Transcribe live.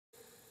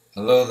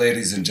Hello,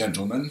 ladies and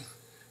gentlemen.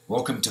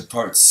 Welcome to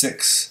part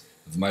 6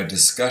 of my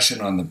discussion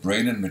on the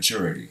brain and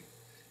maturity.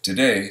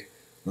 Today,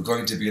 we're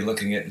going to be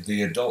looking at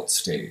the adult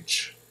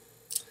stage.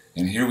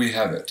 And here we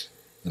have it,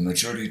 the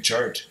maturity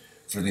chart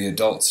for the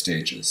adult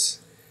stages.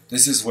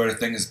 This is where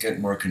things get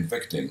more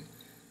convicting,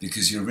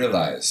 because you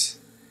realize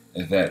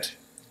that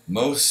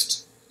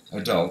most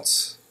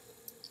adults,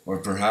 or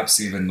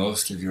perhaps even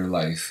most of your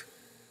life,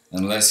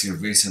 unless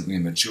you've recently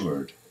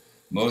matured,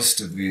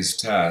 most of these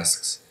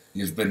tasks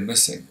you've been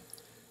missing,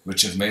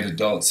 which have made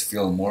adults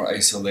feel more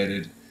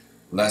isolated,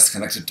 less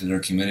connected to their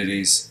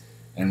communities,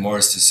 and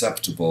more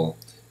susceptible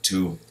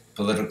to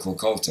political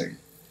culting,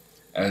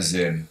 as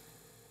in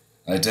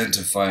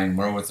identifying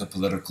more with a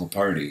political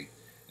party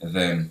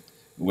than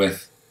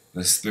with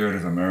the spirit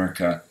of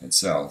America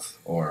itself,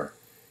 or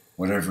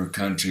whatever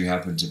country you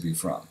happen to be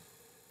from.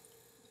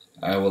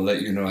 I will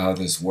let you know how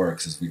this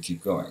works as we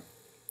keep going.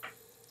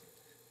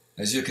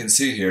 As you can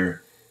see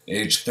here,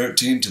 age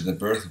 13 to the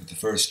birth of the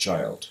first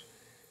child.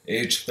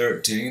 Age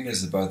 13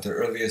 is about the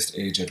earliest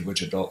age at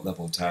which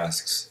adult-level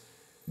tasks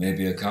may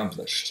be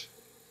accomplished.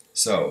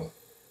 So,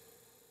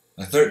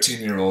 a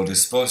 13-year-old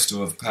is supposed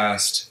to have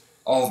passed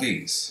all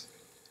these.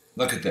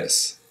 Look at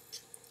this.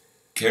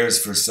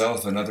 Cares for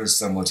self and others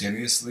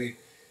simultaneously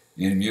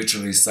in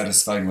mutually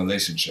satisfying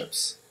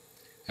relationships.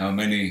 How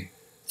many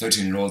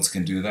 13-year-olds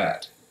can do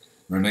that?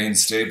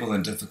 Remains stable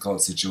in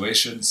difficult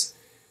situations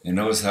and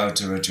knows how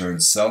to return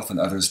self and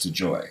others to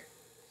joy.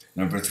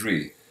 Number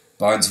 3,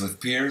 bonds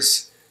with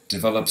peers,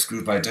 develops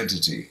group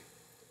identity.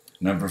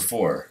 Number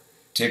 4,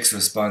 takes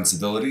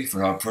responsibility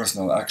for how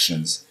personal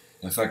actions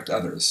affect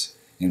others,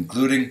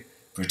 including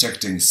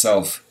protecting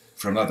self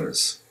from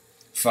others.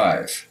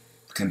 5,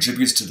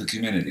 contributes to the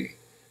community,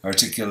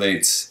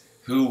 articulates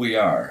who we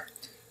are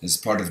as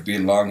part of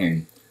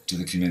belonging to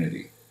the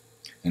community.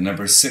 And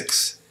number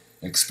 6,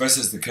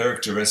 expresses the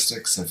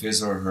characteristics of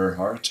his or her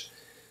heart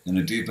in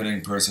a deepening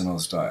personal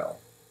style.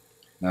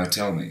 Now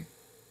tell me,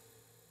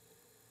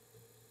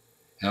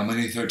 how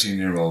many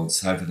 13-year-olds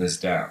have this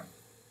down?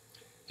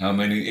 How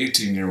many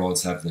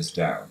 18-year-olds have this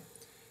down?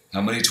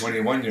 How many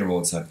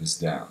 21-year-olds have this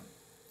down?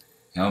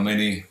 How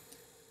many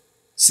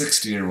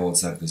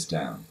 60-year-olds have this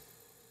down?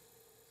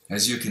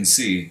 As you can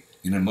see,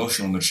 in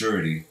emotional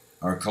maturity,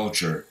 our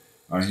culture,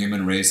 our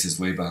human race is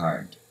way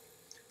behind.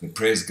 But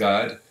praise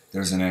God,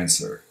 there's an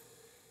answer.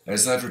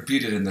 As I've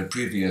repeated in the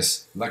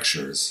previous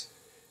lectures,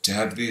 to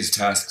have these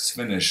tasks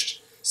finished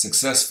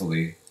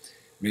successfully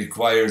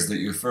requires that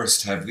you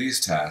first have these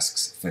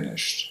tasks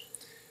finished,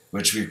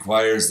 which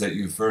requires that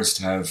you first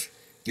have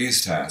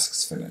these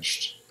tasks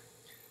finished.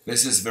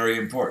 This is very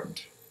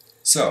important.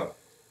 So,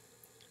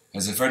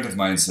 as a friend of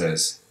mine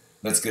says,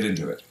 let's get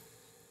into it.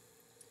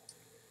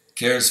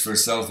 Cares for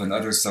self and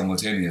others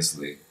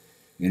simultaneously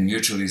in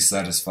mutually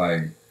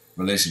satisfying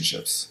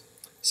relationships.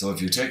 So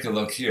if you take a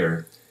look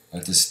here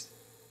at this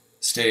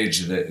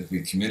stage that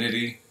the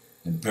community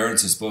and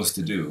parents are supposed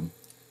to do,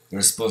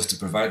 they're supposed to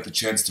provide the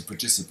chance to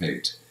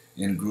participate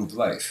in group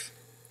life.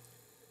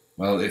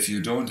 Well, if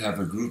you don't have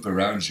a group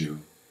around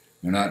you,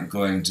 you're not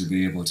going to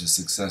be able to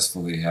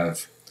successfully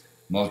have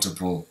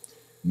multiple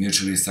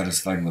mutually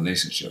satisfying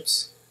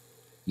relationships.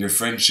 Your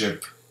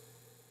friendship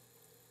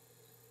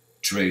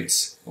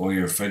traits or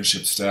your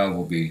friendship style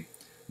will be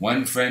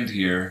one friend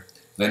here,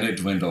 then it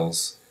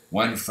dwindles,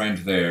 one friend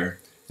there,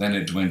 then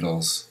it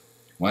dwindles,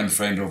 one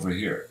friend over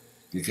here.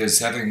 Because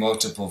having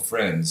multiple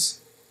friends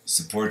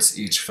supports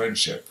each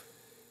friendship.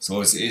 So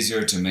it's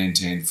easier to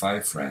maintain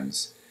 5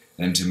 friends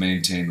than to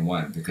maintain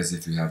 1, because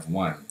if you have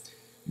 1,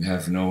 you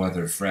have no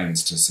other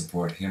friends to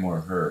support him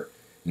or her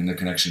in the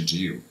connection to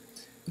you.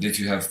 But if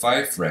you have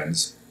 5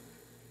 friends,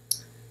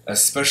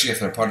 especially if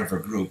they're part of a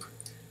group,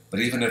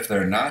 but even if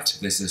they're not,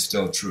 this is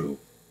still true.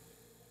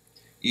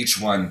 Each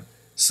one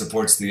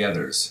supports the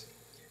others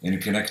in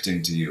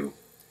connecting to you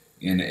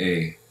in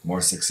a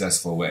more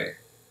successful way.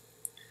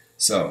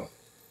 So,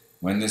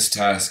 when this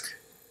task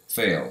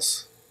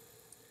fails,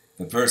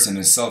 the person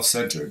is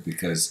self-centered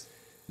because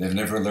they've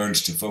never learned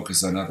to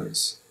focus on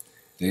others.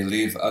 They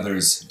leave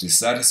others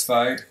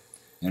dissatisfied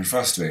and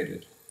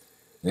frustrated.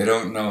 They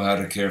don't know how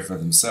to care for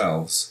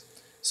themselves,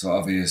 so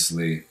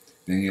obviously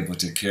being able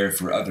to care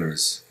for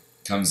others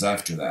comes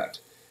after that.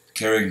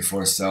 Caring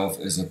for self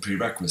is a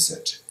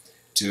prerequisite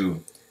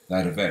to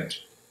that event.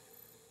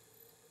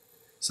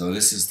 So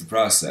this is the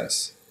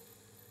process.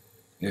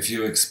 If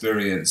you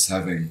experience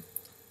having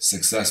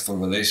successful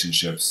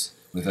relationships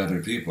with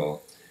other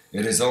people,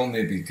 it is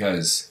only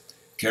because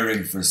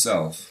caring for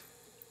self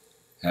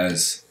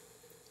has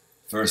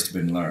first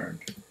been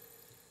learned.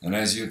 And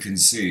as you can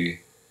see,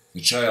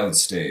 the child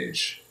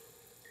stage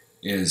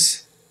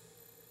is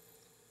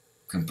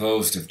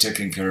composed of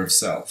taking care of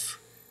self.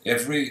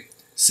 Every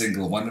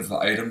single one of the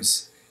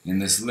items in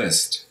this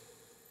list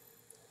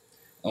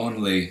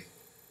only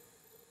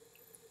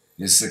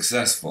is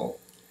successful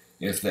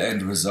if the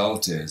end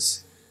result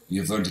is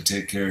you've learned to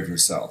take care of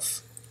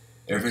yourself.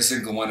 Every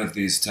single one of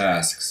these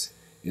tasks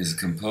is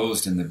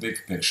composed in the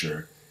big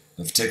picture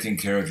of taking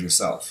care of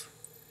yourself,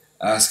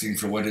 asking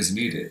for what is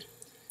needed.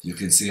 You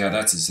can see how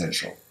that's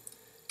essential.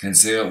 can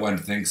say what one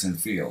thinks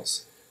and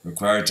feels,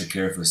 required to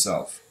care for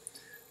self,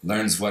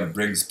 learns what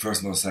brings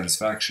personal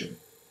satisfaction.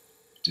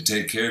 To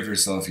take care of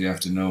yourself, you have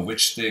to know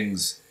which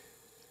things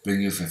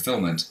bring you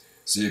fulfillment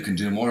so you can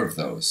do more of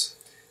those,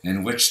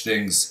 and which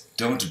things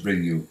don't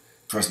bring you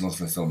personal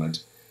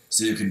fulfillment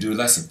so you can do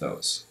less of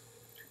those.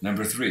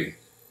 Number 3,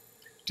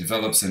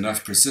 develops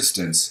enough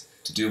persistence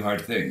to do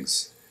hard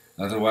things.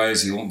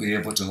 Otherwise, you won't be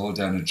able to hold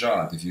down a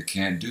job if you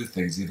can't do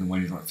things even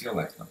when you don't feel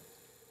like them.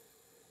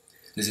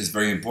 This is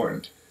very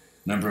important.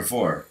 Number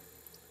 4,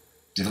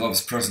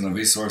 develops personal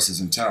resources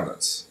and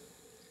talents.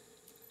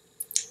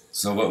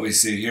 So what we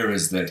see here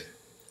is that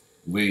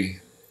we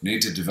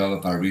need to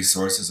develop our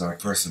resources, our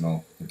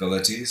personal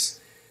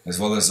abilities, as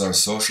well as our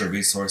social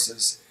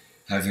resources.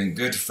 Having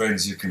good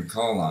friends you can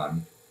call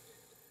on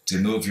to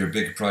move your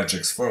big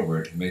projects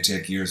forward may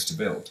take years to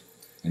build.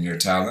 And your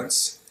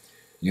talents,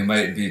 you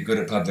might be good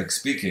at public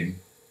speaking,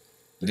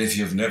 but if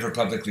you've never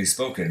publicly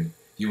spoken,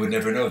 you would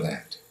never know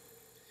that.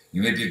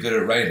 You may be good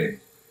at writing,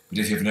 but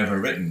if you've never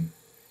written,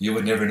 you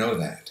would never know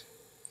that.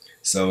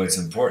 So it's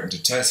important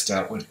to test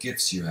out what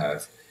gifts you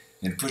have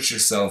and put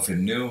yourself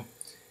in new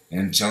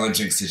and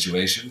challenging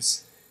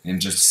situations and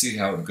just see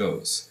how it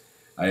goes.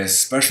 I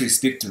especially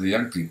speak to the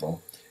young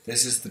people.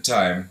 This is the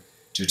time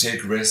to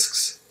take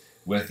risks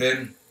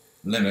within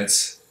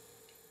limits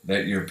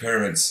that your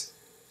parents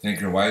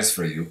think are wise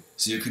for you,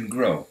 so you can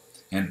grow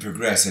and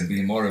progress and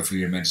be more of who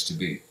you're meant to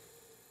be.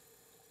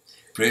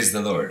 Praise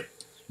the Lord.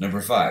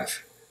 Number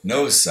 5,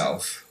 know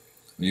self.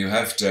 You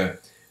have to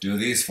do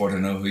these 4 to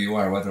know who you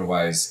are,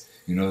 otherwise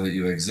you know that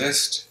you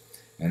exist,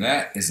 and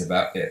that is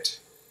about it.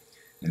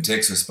 And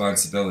takes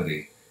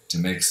responsibility to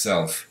make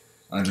self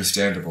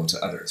understandable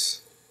to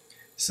others.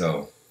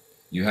 So,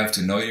 you have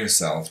to know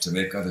yourself to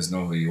make others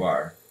know who you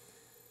are,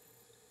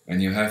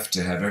 and you have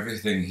to have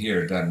everything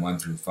here done 1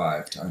 through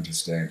 5 to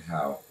understand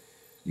how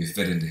you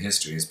fit into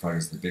history as part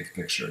of the big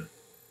picture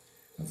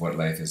of what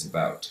life is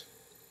about.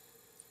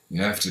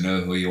 You have to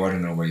know who you are to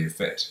know where you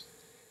fit.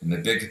 And the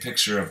big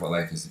picture of what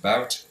life is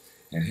about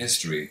and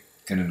history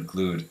can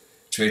include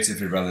traits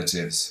of your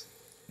relatives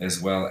as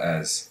well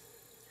as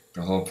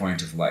the whole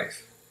point of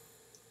life,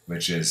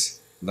 which is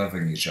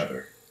loving each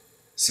other,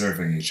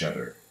 serving each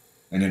other,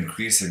 in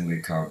increasingly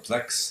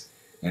complex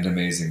and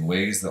amazing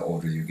ways the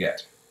older you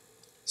get.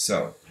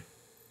 So,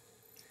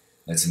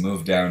 let's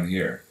move down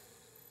here.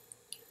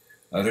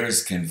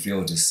 Others can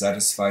feel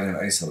dissatisfied and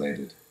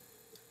isolated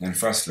and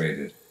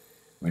frustrated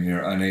when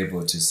you're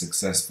unable to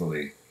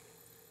successfully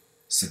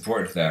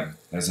support them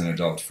as an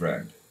adult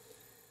friend.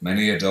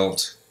 Many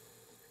adult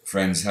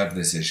friends have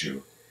this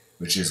issue,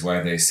 which is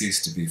why they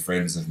cease to be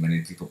friends of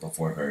many people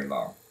before very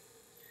long.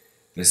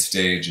 This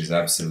stage is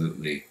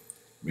absolutely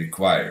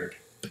required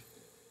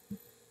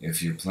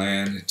if you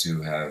plan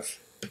to have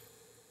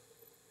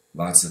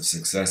lots of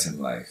success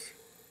in life.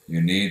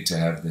 You need to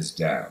have this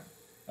down.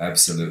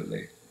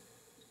 Absolutely.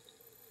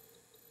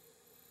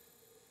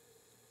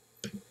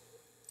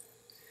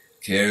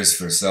 Cares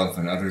for self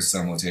and others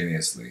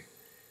simultaneously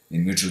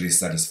in mutually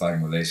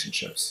satisfying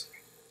relationships.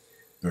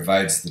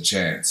 Provides the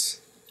chance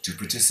to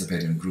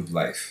participate in group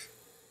life.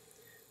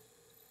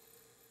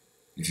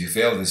 If you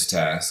fail this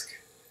task,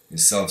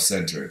 is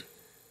self-centered,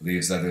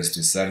 leaves others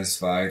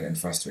dissatisfied and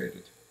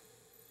frustrated.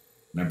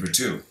 Number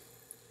 2,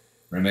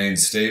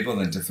 remains stable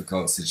in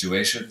difficult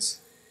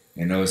situations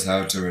and knows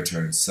how to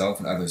return self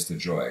and others to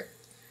joy.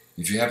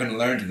 If you haven't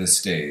learned this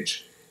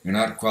stage, you're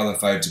not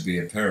qualified to be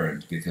a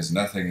parent, because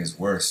nothing is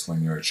worse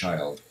when you're a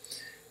child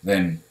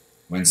than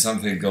when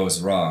something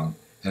goes wrong,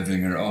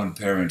 having your own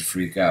parent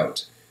freak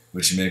out,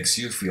 which makes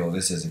you feel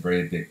this is a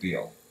very big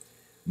deal.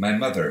 My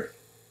mother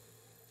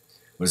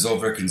was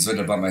over-concerned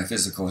about my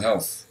physical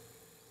health,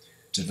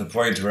 to the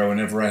point where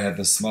whenever I had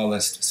the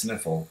smallest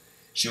sniffle,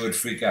 she would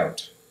freak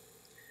out.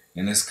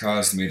 And this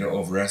caused me to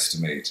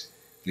overestimate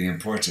the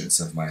importance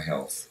of my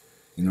health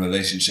in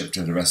relationship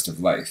to the rest of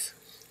life.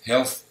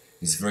 Health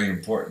is very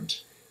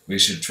important. We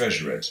should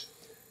treasure it,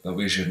 but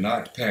we should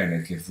not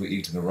panic if we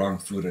eat the wrong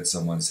food at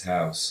someone's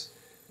house,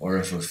 or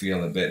if we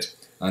feel a bit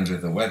under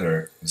the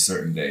weather a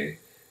certain day,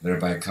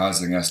 thereby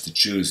causing us to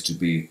choose to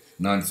be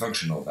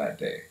non-functional that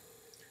day.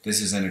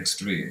 This is an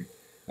extreme.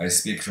 I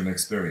speak from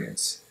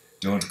experience.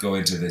 Don't go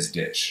into this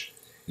ditch.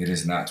 It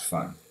is not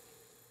fun.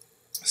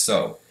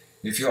 So,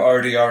 if you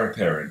already are a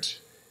parent,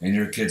 and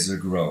your kids are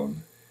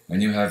grown,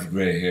 and you have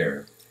gray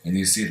hair, and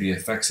you see the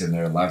effects in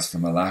their lives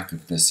from a lack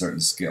of this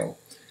certain skill,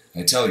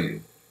 I tell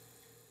you,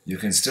 you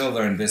can still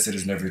learn this. It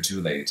is never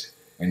too late,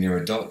 and your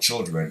adult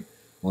children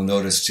will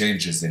notice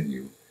changes in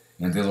you,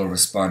 and they will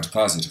respond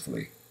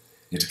positively.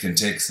 It can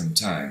take some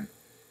time,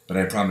 but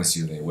I promise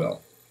you they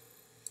will.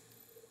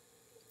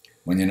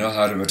 When you know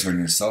how to return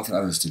yourself and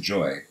others to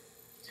joy,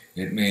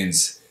 it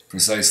means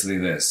precisely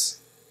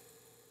this.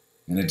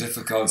 In a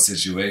difficult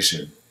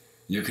situation,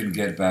 you can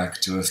get back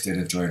to a state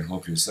of joy and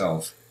hope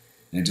yourself,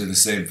 and do the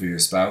same for your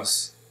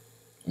spouse,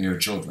 or your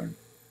children,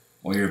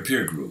 or your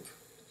peer group.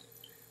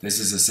 This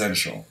is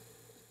essential.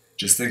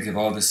 Just think of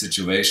all the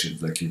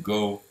situations, like you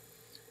go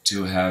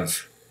to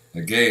have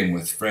a game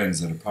with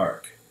friends at a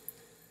park,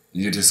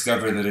 You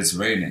discover that it's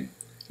raining.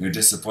 You're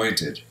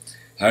disappointed.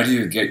 How do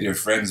you get your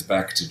friends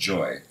back to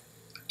joy?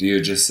 Do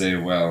you just say,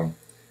 well,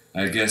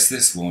 I guess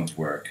this won't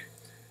work?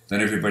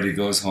 Then everybody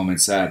goes home in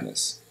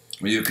sadness.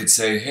 Or you could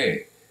say,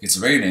 hey, it's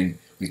raining,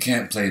 we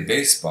can't play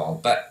baseball,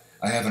 but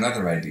I have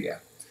another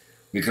idea.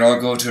 We could all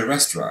go to a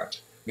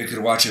restaurant. We could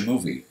watch a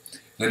movie.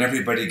 Then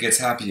everybody gets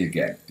happy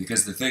again,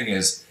 because the thing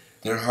is,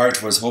 their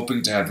heart was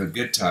hoping to have a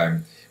good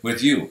time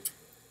with you.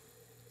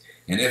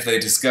 And if they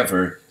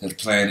discover that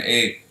plan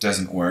A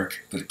doesn't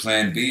work, but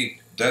plan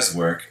B does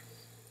work,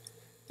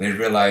 they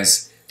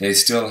realize they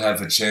still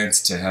have a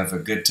chance to have a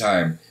good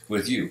time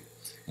with you.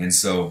 And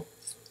so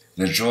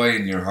the joy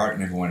in your heart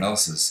and everyone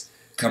else's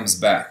comes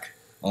back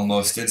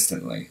almost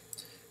instantly.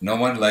 No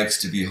one likes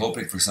to be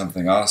hoping for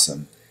something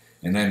awesome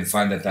and then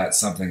find that that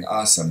something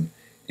awesome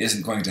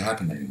isn't going to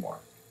happen anymore.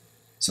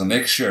 So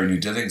make sure in your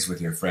dealings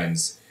with your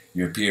friends,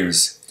 your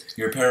peers,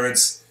 your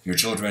parents, your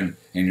children,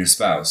 and your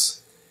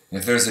spouse,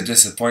 if there's a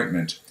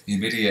disappointment,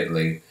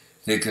 immediately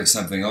think of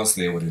something else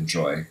they would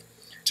enjoy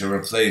to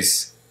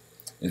replace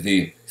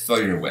the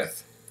failure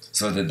with,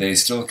 so that they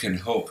still can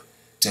hope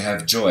to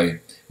have joy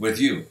with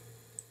you.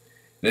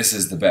 This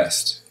is the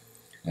best.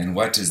 And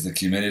what is the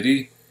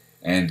community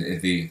and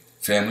the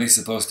family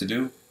supposed to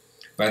do?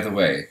 By the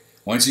way,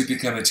 once you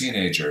become a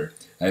teenager,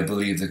 I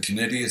believe the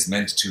community is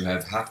meant to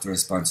have half the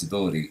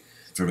responsibility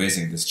for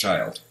raising this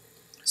child.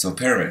 So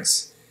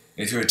parents,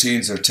 if your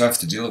teens are tough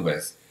to deal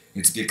with,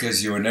 it's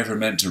because you were never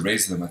meant to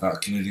raise them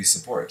without community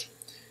support.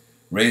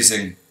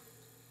 Raising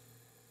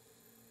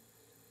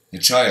a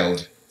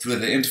child through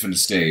the infant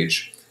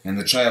stage and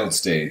the child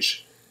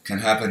stage can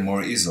happen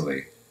more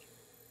easily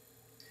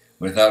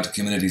without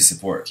community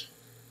support.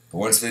 But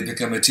once they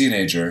become a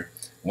teenager,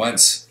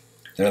 once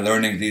they're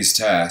learning these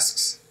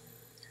tasks,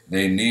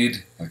 they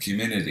need a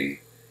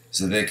community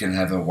so they can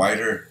have a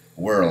wider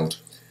world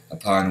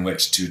upon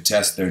which to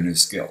test their new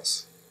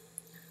skills.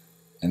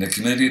 And the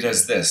community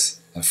does this,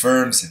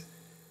 affirms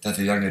that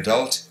the young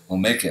adult will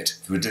make it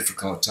through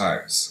difficult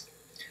times.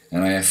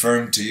 And I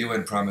affirm to you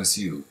and promise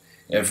you,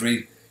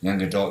 every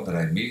young adult that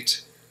I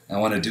meet, I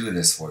want to do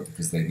this for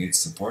because they need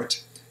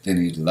support, they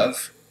need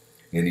love,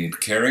 they need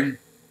caring,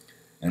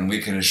 and we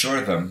can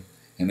assure them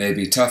it may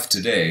be tough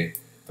today,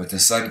 but the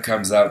sun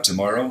comes out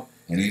tomorrow,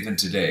 and even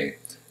today,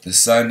 the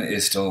sun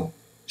is still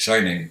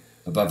shining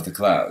above the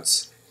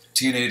clouds.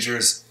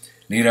 Teenagers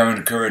need our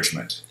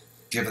encouragement.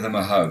 Give them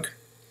a hug.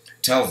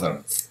 Tell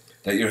them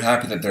that you're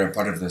happy that they're a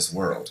part of this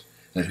world,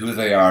 that who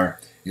they are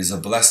is a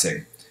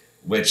blessing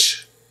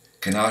which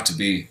cannot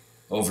be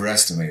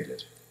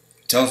overestimated.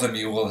 Tell them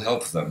you will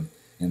help them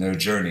in their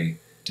journey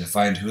to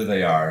find who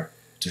they are,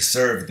 to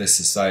serve this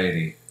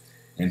society,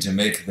 and to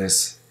make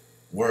this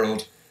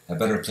world a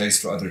better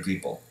place for other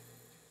people.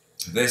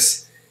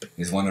 This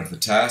is one of the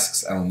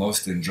tasks I will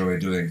most enjoy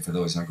doing for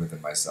those younger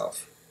than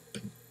myself.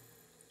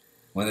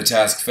 When the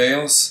task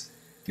fails,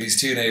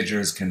 these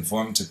teenagers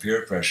conform to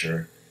peer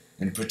pressure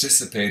and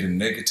participate in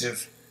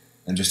negative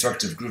and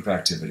destructive group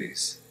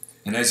activities.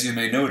 And as you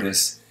may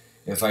notice,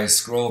 if I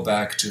scroll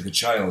back to the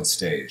child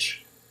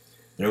stage,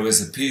 there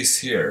was a piece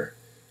here,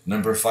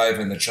 number 5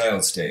 in the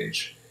child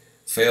stage,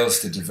 fails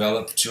to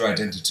develop true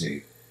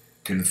identity,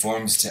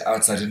 conforms to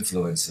outside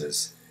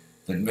influences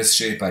that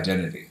misshape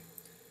identity.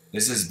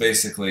 This is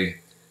basically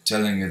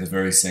telling you the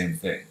very same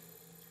thing.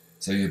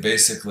 So you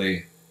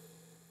basically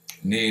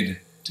need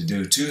to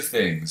do 2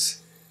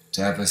 things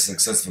to have a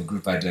successful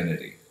group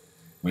identity.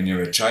 When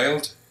you're a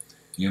child,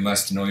 you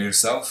must know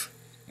yourself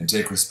and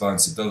take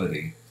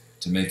responsibility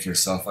to make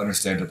yourself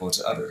understandable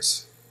to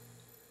others.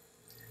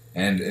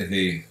 And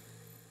the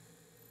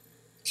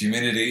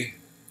community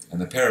and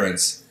the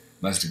parents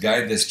must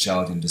guide this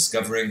child in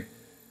discovering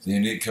the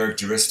unique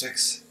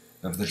characteristics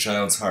of the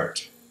child's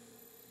heart.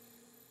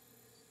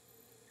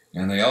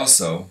 And they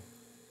also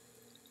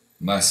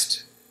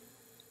must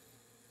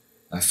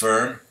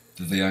affirm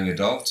that the young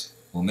adult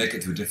will make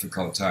it through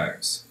difficult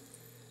times,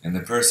 and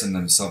the person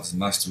themselves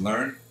must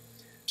learn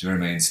to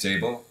remain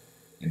stable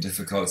in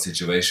difficult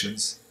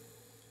situations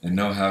and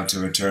know how to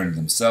return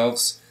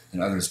themselves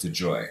and others to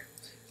joy.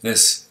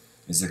 This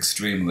is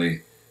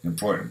extremely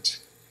important.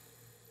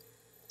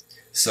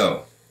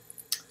 So,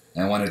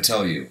 I want to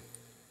tell you,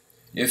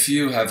 if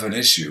you have an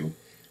issue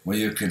where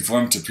you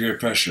conform to peer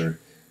pressure,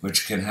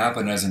 which can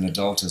happen as an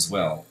adult as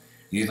well,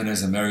 even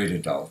as a married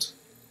adult,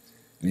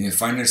 and you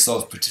find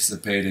yourself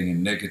participating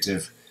in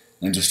negative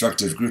and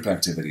destructive group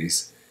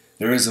activities,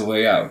 there is a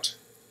way out.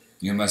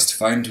 You must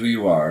find who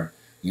you are.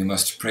 You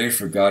must pray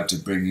for God to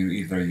bring you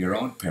either your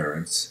own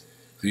parents,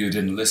 who you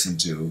didn't listen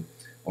to,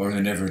 or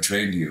who never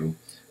trained you,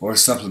 or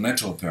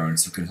supplemental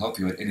parents who can help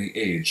you at any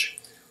age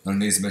learn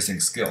these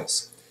missing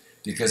skills.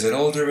 Because an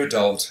older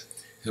adult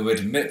who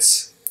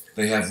admits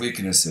they have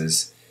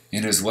weaknesses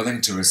and is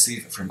willing to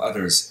receive from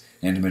others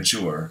and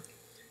mature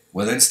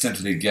will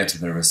instantly get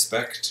their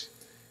respect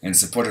and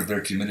support of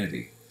their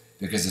community.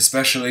 Because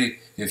especially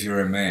if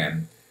you're a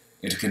man,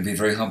 it can be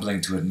very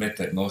humbling to admit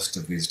that most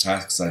of these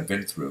tasks I've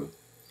been through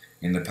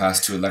in the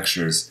past 2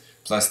 lectures,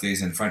 plus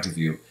these in front of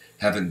you,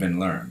 haven't been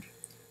learned.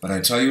 But I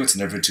tell you, it's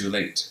never too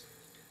late.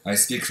 I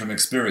speak from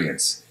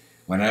experience.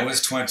 When I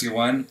was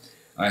 21,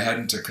 I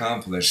hadn't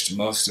accomplished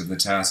most of the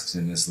tasks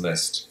in this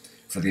list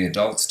for the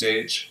adult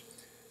stage,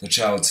 the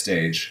child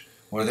stage,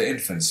 or the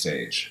infant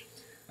stage.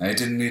 I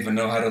didn't even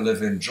know how to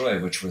live in joy,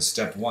 which was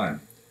step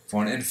 1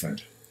 for an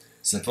infant,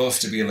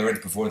 supposed to be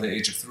learned before the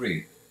age of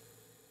 3.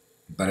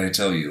 But I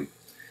tell you,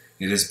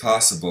 it is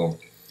possible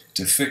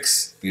to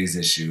fix these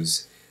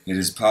issues. It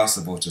is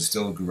possible to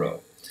still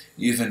grow,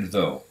 even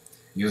though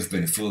you've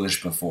been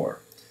foolish before.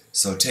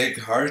 So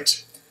take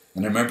heart,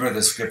 and remember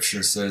the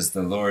scripture says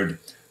the Lord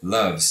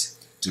loves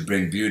to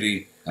bring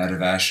beauty out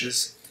of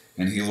ashes,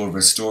 and he will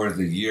restore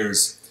the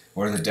years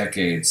or the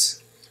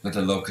decades that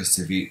the locusts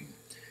have eaten.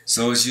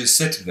 So as you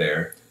sit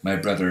there, my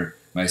brother,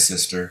 my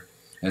sister,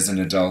 as an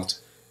adult,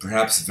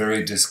 perhaps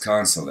very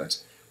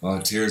disconsolate,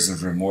 while tears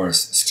of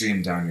remorse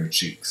stream down your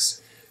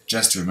cheeks,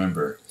 just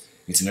remember,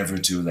 it's never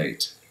too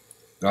late.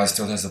 God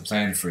still has a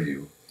plan for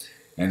you,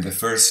 and the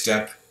first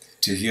step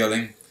to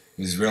healing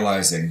is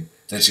realizing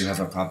that you have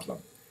a problem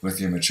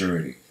with your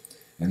maturity.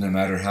 And no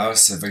matter how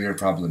severe your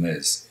problem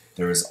is,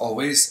 there is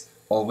always,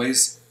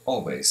 always,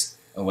 always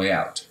a way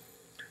out.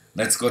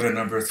 Let's go to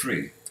number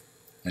 3.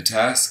 A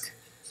task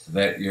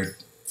that your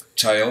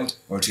child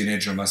or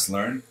teenager must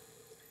learn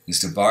is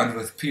to bond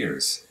with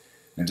peers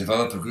and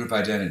develop a group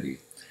identity.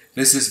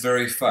 This is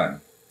very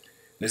fun.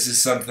 This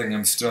is something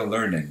I'm still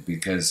learning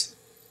because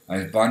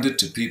I've bonded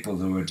to people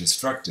who were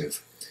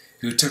destructive,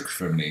 who took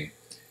from me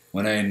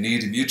when I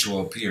need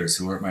mutual peers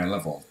who are at my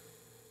level,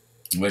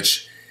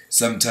 which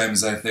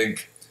sometimes I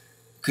think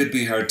could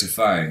be hard to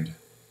find.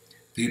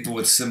 People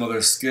with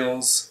similar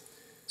skills,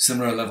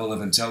 similar level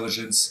of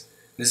intelligence,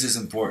 this is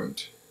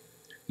important.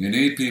 You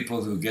need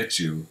people who get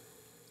you,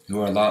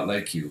 who are a lot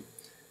like you,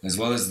 as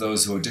well as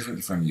those who are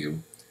different from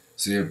you,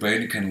 so your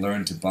brain can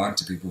learn to bond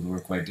to people who are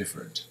quite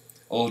different.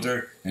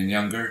 Older and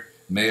younger,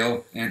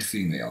 male and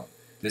female.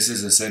 This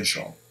is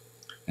essential,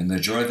 and the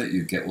joy that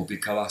you get will be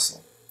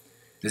colossal.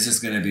 This is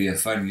going to be a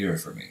fun year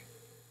for me.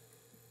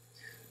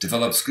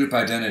 Develops group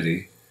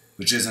identity,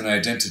 which is an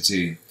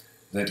identity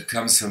that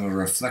comes from a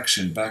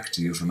reflection back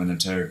to you from an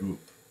entire group.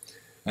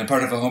 I'm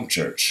part of a home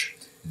church.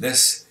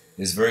 This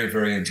is very,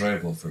 very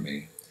enjoyable for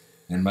me,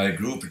 and my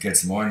group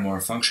gets more and more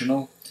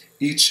functional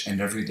each and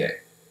every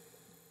day.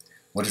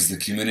 What is the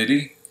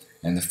community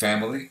and the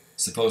family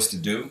supposed to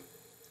do?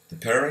 The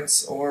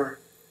parents or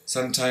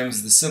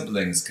sometimes the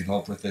siblings can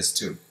help with this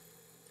too.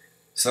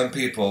 Some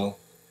people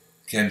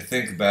can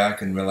think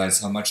back and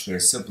realize how much their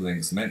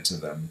siblings meant to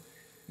them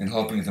in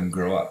helping them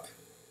grow up.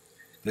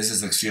 This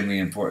is extremely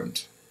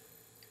important.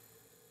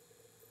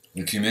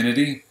 The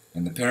community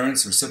and the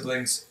parents or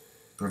siblings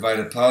provide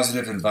a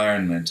positive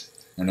environment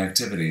and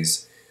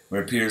activities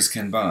where peers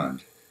can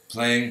bond,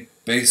 playing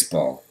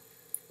baseball,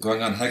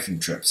 going on hiking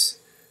trips.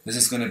 This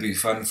is going to be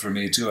fun for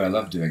me too. I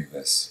love doing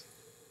this.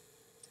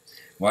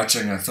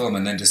 Watching a film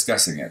and then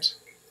discussing it.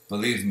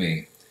 Believe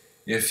me,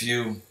 if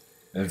you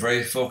are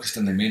very focused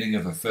on the meaning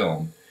of a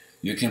film,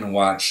 you can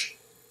watch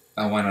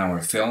a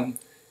 1-hour film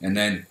and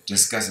then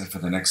discuss it for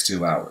the next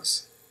 2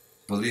 hours.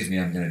 Believe me,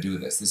 I'm going to do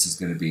this. This is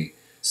going to be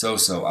so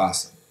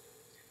awesome.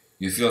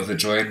 You feel the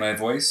joy in my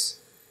voice,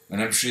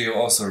 and I'm sure you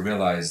also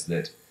realize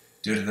that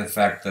due to the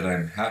fact that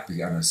I'm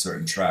happy on a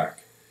certain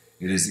track,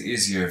 it is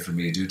easier for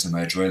me due to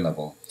my joy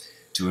level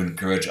to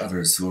encourage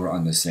others who are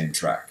on the same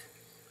track.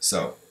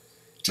 So,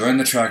 join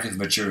the track of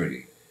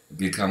maturity,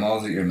 become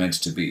all that you're meant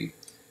to be,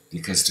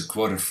 because to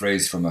quote a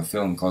phrase from a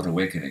film called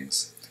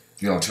Awakenings,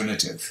 the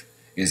alternative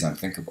is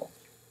unthinkable.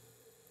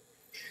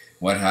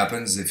 What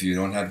happens if you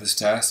don't have this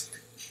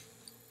task?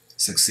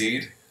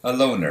 Succeed? A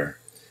loner,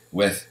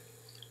 with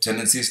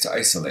tendencies to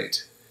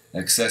isolate,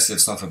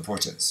 excessive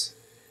self-importance.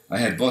 I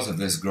had both of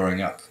this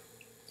growing up.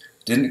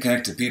 Didn't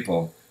connect to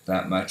people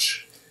that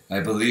much. I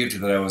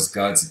believed that I was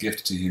God's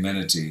gift to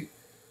humanity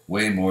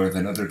way more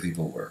than other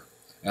people were.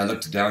 I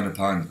looked down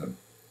upon them.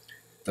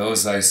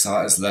 Those I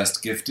saw as less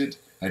gifted,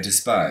 I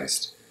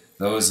despised.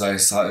 Those I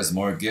saw as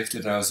more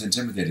gifted, I was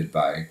intimidated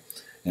by.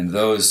 And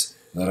those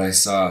that I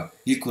saw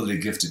equally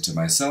gifted to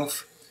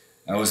myself,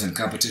 I was in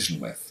competition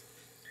with.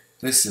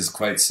 This is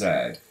quite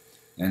sad,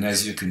 and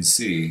as you can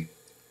see,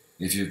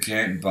 if you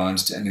can't bond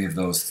to any of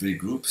those 3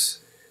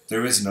 groups,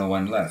 there is no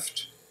one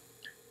left.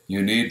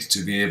 You need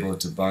to be able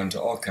to bond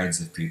to all kinds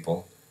of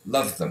people,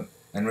 love them,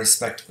 and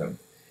respect them.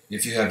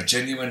 If you have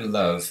genuine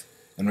love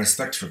and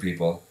respect for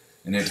people,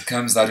 and it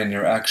comes out in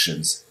your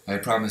actions, I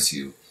promise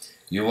you,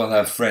 you will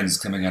have friends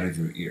coming out of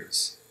your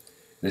ears.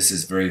 This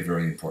is very,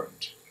 very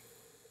important.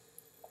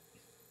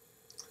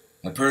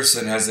 A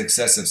person has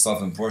excessive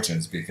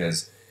self-importance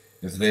because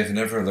if they've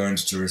never learned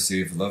to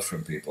receive love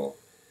from people,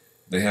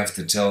 they have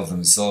to tell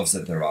themselves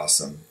that they're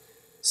awesome,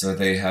 so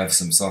they have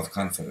some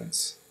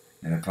self-confidence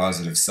and a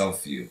positive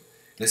self-view.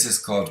 This is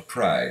called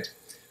pride.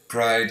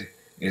 Pride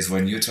is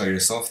when you tell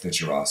yourself that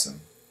you're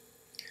awesome.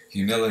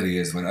 Humility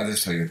is when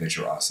others tell you that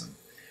you're awesome,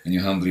 and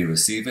you humbly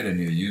receive it and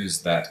you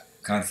use that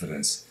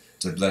confidence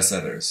to bless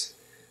others.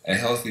 A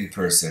healthy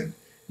person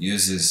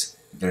uses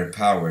their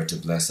power to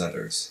bless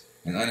others.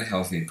 An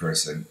unhealthy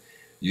person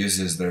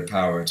uses their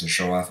power to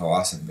show off how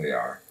awesome they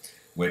are,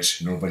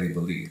 which nobody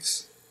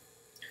believes.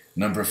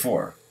 Number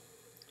 4.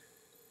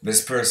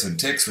 This person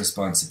takes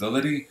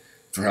responsibility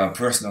for how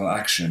personal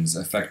actions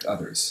affect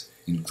others,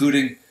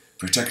 including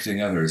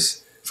protecting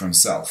others from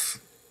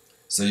self.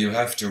 So you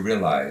have to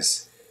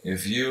realize,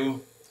 if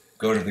you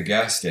go to the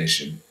gas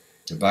station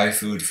to buy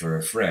food for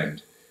a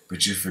friend,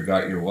 but you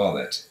forgot your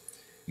wallet,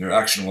 your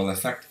action will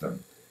affect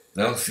them.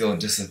 They'll feel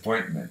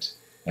disappointment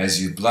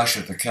as you blush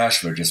at the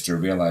cash register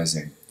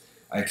realizing,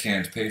 I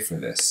can't pay for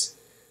this.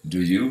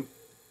 Do you?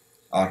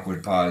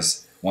 Awkward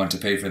pause. Want to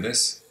pay for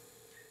this?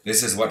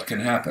 This is what can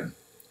happen.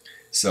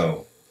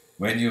 So,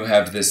 when you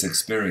have this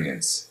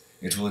experience,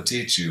 it will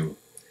teach you,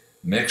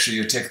 make sure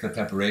you take the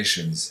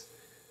preparations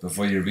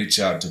before you reach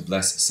out to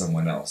bless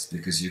someone else,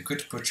 because you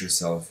could put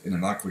yourself in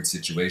an awkward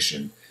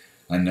situation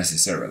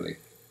unnecessarily.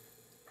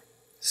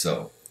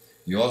 So,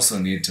 you also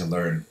need to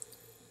learn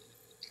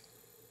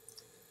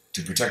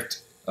to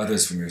protect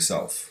others from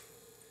yourself.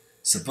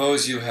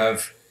 Suppose you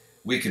have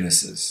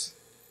weaknesses.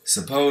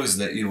 Suppose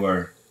that you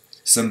are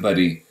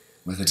somebody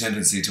with a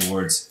tendency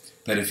towards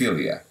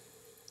pedophilia.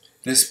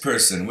 This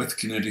person, with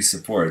community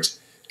support,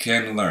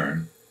 can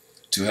learn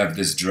to have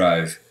this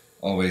drive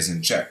always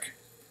in check.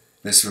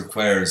 This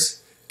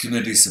requires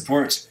community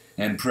support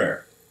and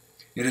prayer.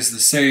 It is the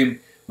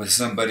same with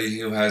somebody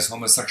who has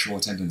homosexual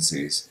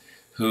tendencies,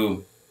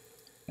 who,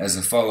 as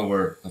a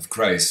follower of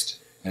Christ,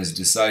 has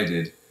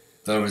decided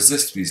they'll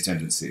resist these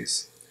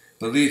tendencies.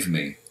 Believe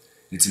me,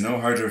 it's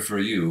no harder for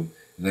you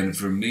than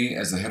for me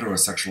as a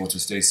heterosexual to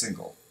stay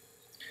single.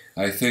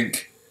 I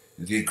think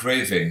the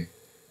craving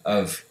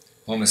of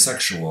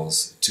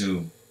homosexuals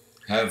to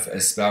have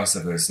a spouse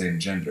of their same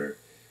gender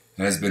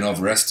has been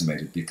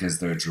overestimated, because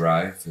their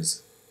drive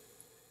is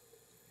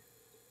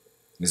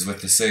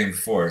with the same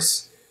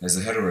force as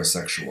a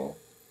heterosexual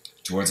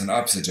towards an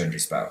opposite gender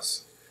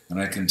spouse.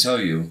 And I can tell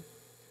you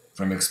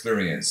from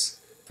experience,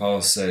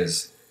 Paul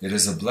says it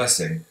is a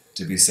blessing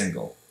to be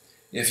single.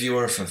 If you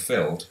are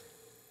fulfilled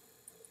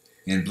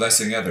in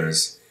blessing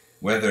others,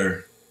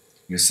 whether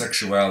your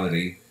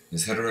sexuality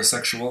is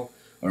heterosexual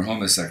or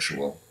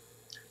homosexual,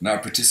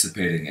 not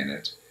participating in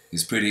it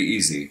is pretty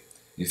easy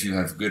if you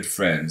have good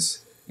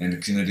friends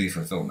and community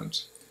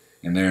fulfillment.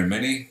 And there are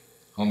many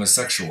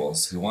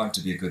homosexuals who want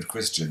to be good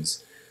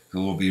Christians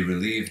who will be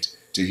relieved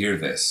to hear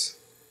this.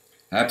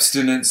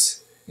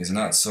 Abstinence is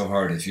not so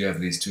hard if you have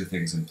these two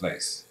things in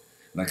place.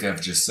 Like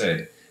I've just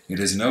said, it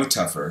is no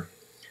tougher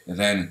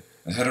than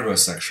a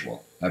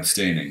heterosexual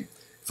abstaining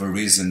for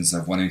reasons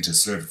of wanting to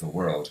serve the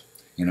world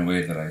in a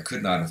way that I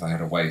could not if I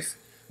had a wife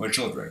or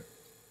children.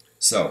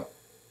 So,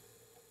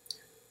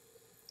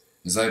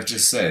 as I've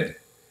just said,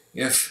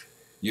 if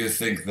you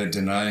think that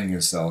denying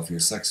yourself your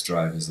sex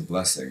drive is a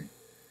blessing,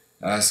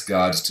 ask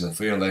God to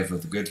fill your life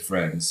with good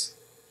friends,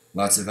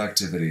 lots of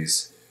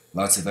activities,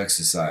 lots of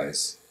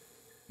exercise,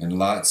 and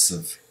lots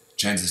of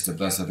chances to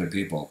bless other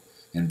people,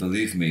 and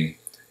believe me,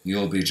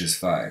 you'll be just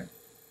fine.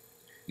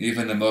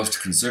 Even the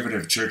most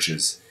conservative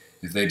churches,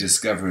 if they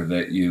discover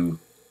that you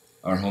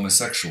are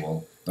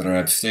homosexual but are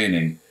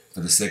abstaining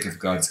for the sake of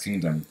God's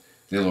kingdom,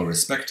 they will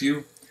respect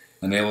you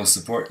and they will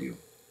support you.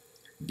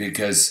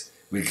 Because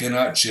we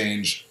cannot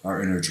change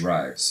our inner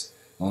drives.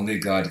 Only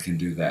God can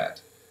do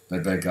that.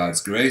 But by God's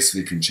grace,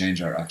 we can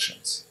change our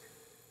actions.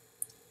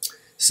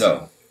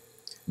 So,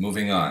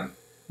 moving on.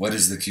 What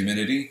is the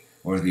community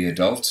or the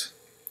adult?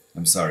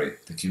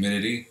 The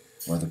community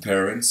or the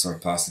parents or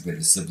possibly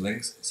the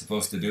siblings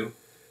supposed to do?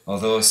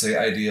 Although, say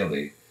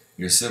ideally,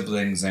 your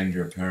siblings and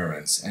your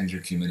parents and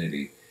your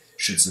community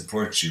should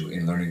support you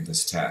in learning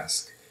this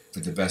task for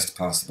the best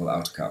possible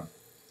outcome.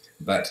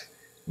 But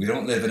we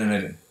don't live in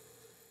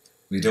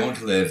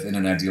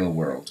an ideal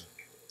world.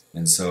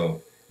 And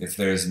so, if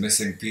there's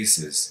missing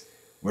pieces,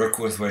 work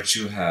with what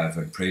you have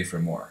and pray for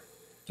more.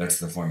 That's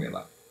the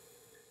formula.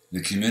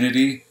 The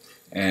community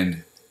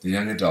and the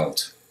young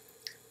adult,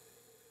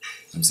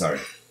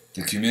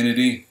 the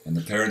community and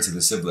the parents of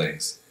the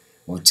siblings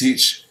will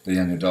teach the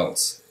young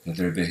adults that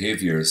their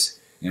behaviors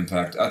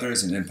impact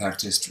others and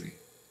impact history.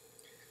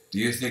 Do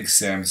you think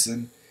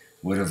Samson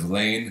would have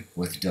lain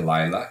with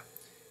Delilah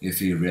if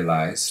he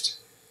realized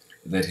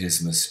that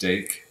his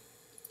mistake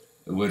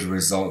would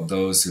result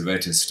those who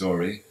read his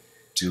story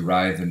to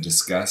writhe in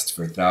disgust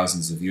for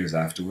thousands of years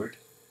afterward?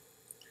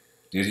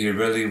 Did he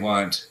really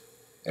want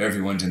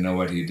everyone to know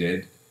what he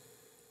did?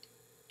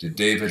 Did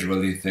David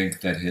really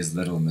think that his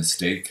little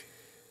mistake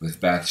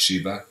with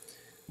Bathsheba,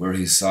 where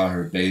he saw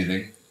her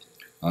bathing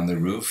on the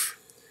roof,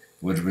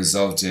 would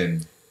result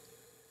in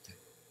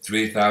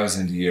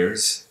 3,000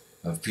 years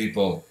of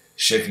people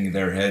shaking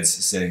their heads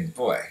saying,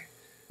 boy,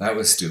 that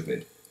was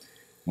stupid.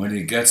 When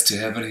he gets to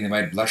heaven, he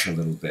might blush a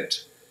little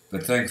bit,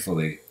 but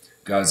thankfully,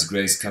 God's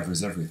grace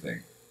covers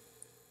everything.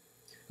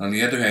 On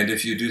the other hand,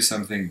 if you do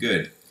something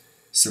good,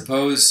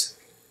 suppose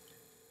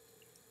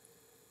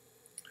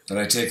that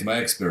I take my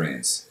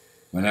experience.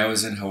 When I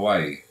was in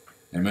Hawaii,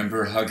 I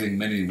remember hugging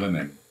many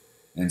women,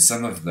 and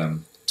some of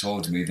them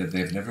told me that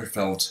they've never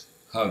felt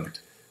hugged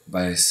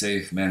by a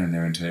safe man in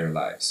their entire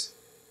lives.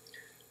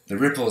 The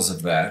ripples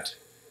of that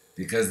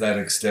because that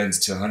extends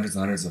to hundreds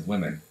and hundreds of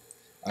women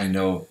I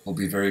know will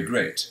be very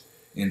great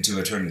into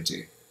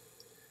eternity.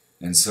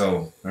 And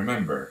so,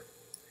 remember,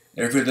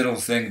 every little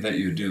thing that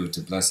you do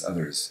to bless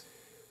others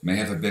may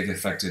have a big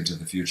effect into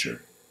the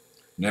future.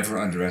 Never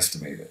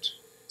underestimate it.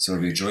 So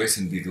rejoice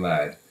and be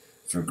glad,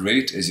 for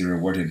great is your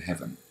reward in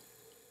heaven.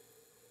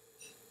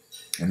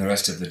 And the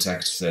rest of the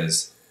text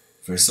says,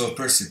 For so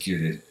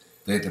persecuted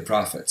they the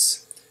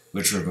prophets,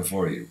 which were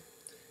before you.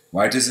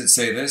 Why does it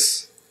say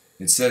this?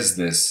 It says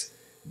this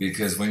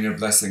because when you're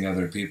blessing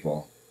other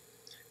people,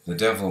 the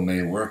devil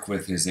may work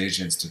with his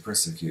agents to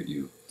persecute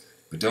you.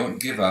 But don't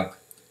give up.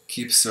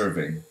 Keep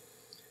serving.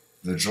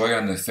 The joy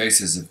on the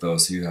faces of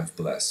those who you have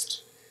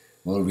blessed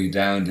will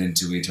redound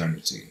into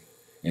eternity.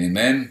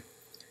 Amen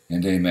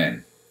and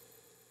amen.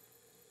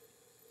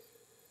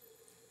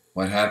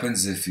 What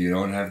happens if you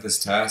don't have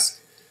this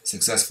task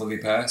successfully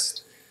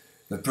passed?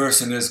 The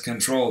person is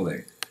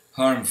controlling,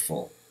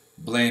 harmful,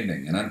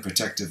 blaming, and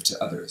unprotective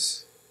to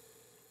others.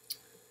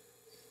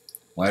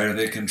 Why are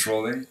they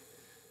controlling?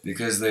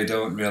 Because they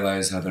don't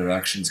realize how their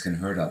actions can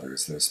hurt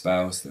others, their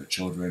spouse, their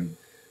children,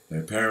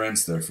 their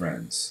parents, their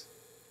friends.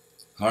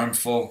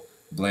 Harmful,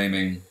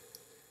 blaming,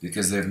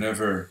 because they've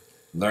never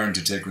learned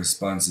to take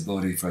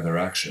responsibility for their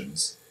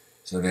actions.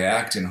 So they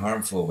act in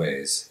harmful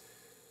ways,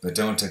 but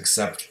don't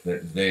accept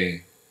that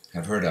they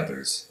have hurt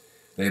others.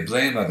 They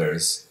blame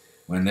others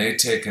when they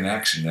take an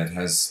action that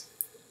has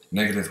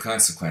negative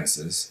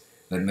consequences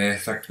that may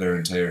affect their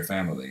entire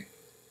family.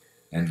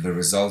 And the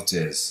result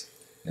is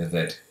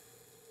that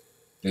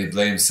they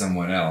blame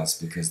someone else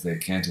because they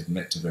can't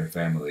admit to their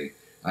family,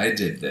 I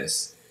did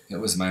this, it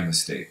was my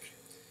mistake.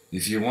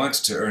 If you want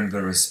to earn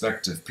the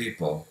respect of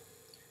people,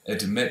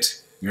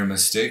 admit your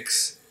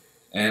mistakes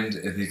and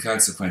the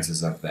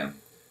consequences of them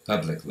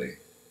publicly.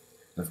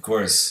 Of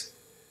course,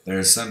 there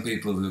are some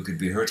people who could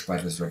be hurt by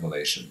this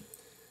revelation,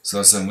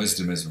 so some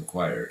wisdom is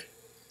required.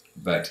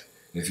 But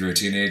if you're a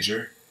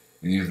teenager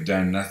and you've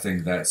done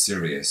nothing that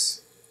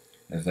serious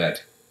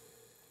that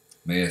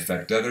may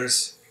affect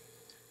others,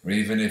 or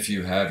even if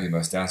you have, you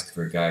must ask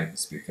for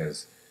guidance,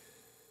 because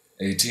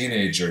a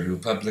teenager who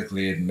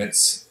publicly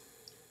admits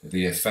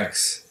the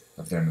effects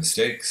of their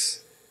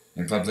mistakes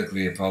and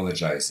publicly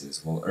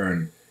apologizes will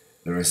earn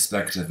the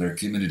respect of their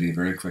community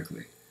very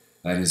quickly.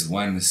 That is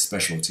one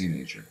special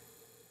teenager.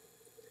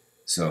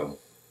 So,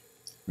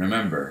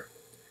 remember,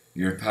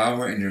 your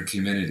power in your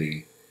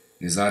community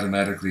is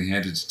automatically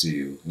handed to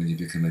you when you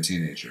become a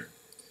teenager.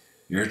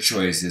 Your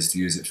choice is to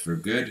use it for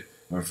good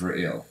or for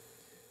ill.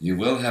 You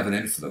will have an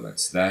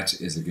influence, that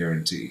is a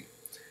guarantee.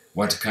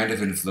 What kind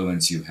of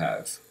influence you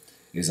have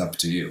is up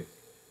to you.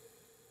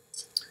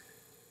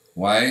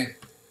 Why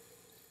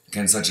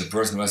can such a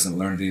person who hasn't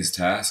learned these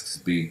tasks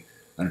be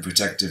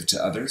unprotective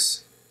to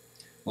others?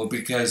 Well,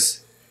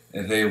 because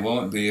they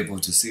won't be able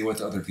to see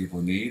what other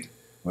people need,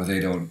 or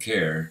they don't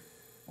care,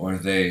 or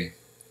they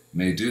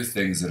may do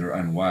things that are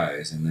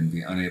unwise and then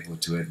be unable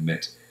to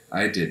admit,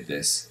 I did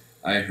this,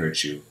 I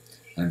hurt you,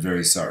 I'm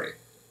very sorry.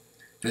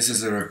 This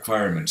is a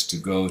requirement to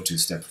go to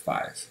step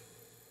 5.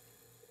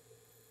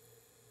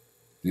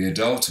 The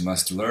adult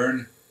must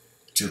learn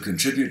to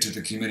contribute to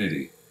the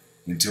community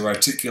and to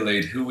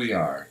articulate who we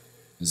are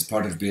as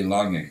part of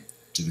belonging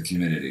to the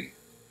community.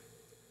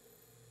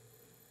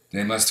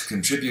 They must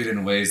contribute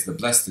in ways that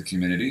bless the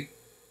community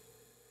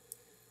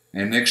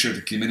and make sure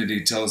the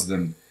community tells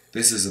them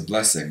this is a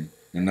blessing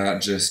and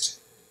not just,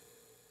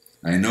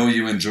 I know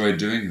you enjoyed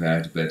doing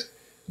that, but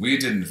we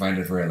didn't find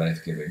it very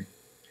life-giving.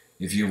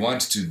 If you want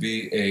to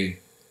be a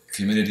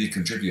community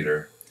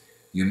contributor,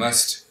 you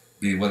must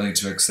be willing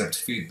to accept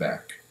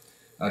feedback.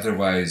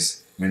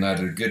 Otherwise, you're not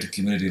a good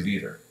community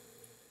leader.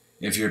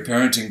 If you're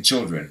parenting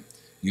children,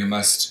 you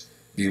must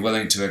be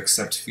willing to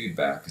accept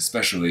feedback,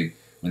 especially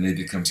when they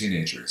become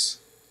teenagers.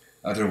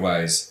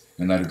 Otherwise,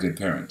 you're not a good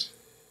parent.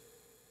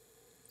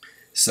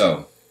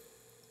 So,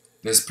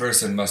 this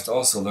person must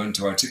also learn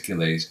to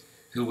articulate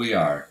who we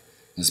are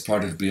as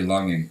part of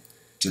belonging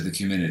to the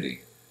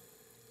community.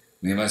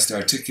 We must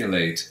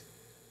articulate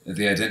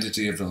the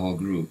identity of the whole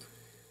group,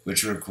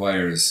 which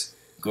requires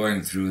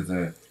going through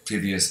the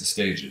previous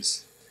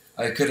stages.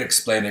 I could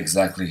explain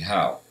exactly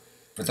how,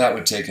 but that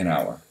would take an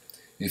hour.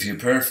 If you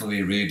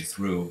prayerfully read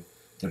through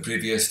the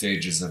previous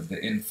stages of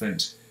the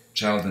infant,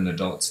 child, and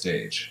adult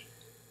stage,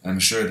 I'm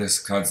sure this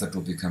concept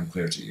will become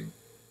clear to you.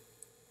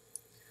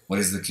 What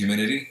does the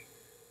community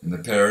and the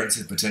parents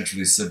and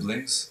potentially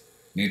siblings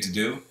need to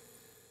do?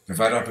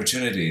 Provide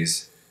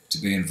opportunities to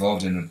be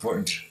involved in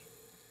important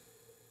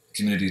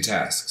community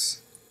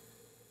tasks.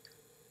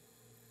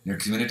 Your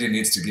community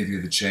needs to give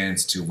you the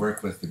chance to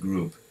work with the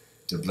group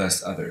to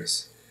bless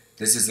others.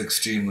 This is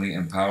extremely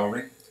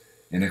empowering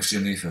and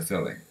extremely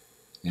fulfilling.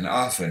 And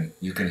often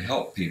you can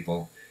help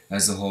people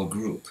as a whole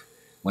group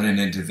when an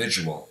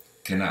individual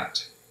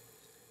cannot.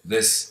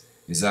 This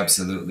is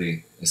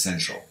absolutely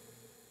essential.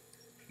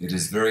 It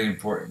is very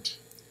important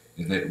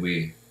that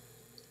we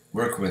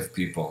work with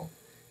people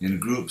in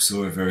groups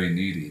who are very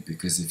needy,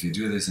 because if you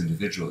do this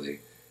individually,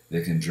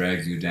 they can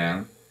drag you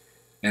down,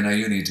 and now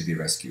you need to be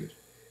rescued.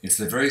 It's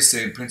the very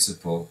same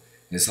principle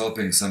is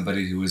helping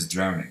somebody who is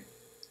drowning.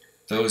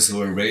 Those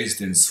who are raised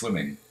in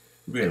swimming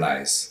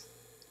realize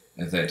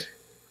that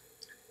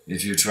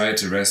if you try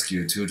to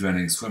rescue 2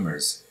 drowning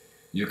swimmers,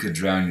 you could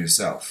drown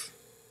yourself.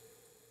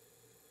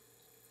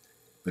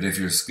 But if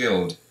you're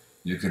skilled,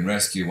 you can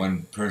rescue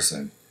 1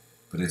 person,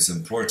 but it's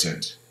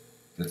important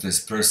that this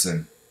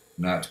person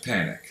not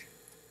panic,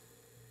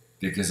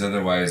 because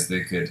otherwise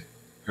they could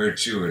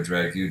hurt you or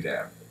drag you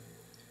down.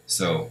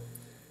 So,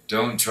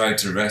 don't try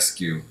to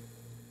rescue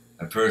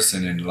a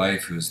person in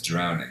life who's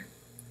drowning,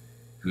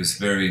 who's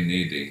very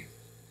needy,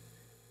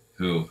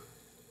 who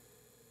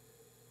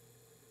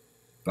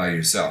by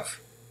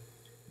yourself,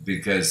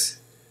 because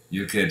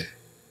you could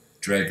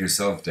drag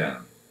yourself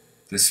down.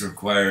 This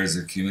requires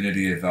a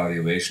community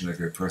evaluation of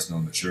your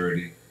personal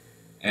maturity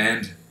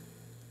and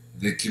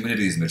the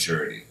community's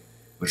maturity,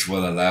 which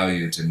will allow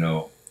you to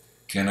know,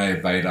 can I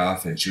bite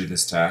off and chew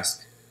this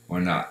task or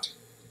not?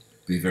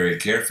 Be very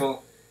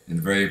careful and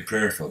very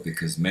prayerful,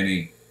 because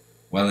many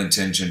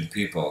well-intentioned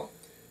people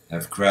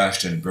have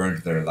crashed and burned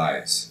their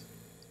lives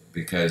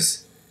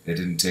because they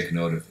didn't take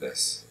note of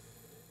this.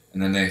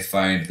 And then they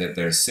find that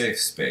their safe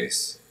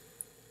space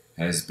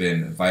has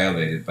been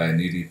violated by a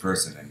needy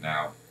person, and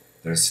now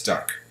they're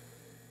stuck.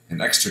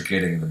 And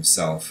extricating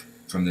themselves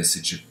from this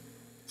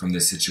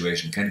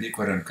situation can be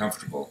quite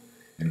uncomfortable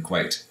and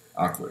quite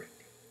awkward.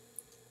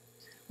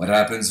 What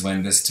happens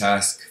when this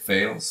task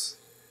fails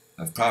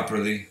of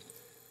properly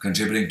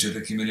contributing to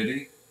the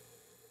community?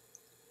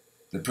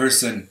 The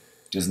person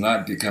does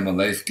not become a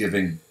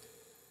life-giving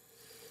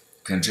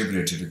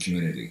contributor to the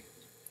community.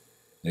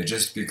 They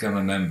just become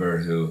a member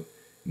who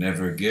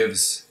never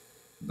gives,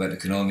 but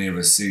can only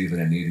receive in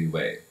a needy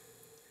way.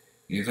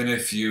 Even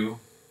if you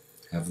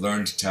have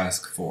learned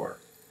task 4,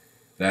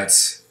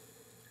 that's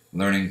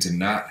learning to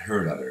not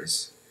hurt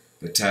others,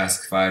 but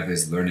task 5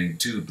 is learning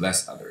to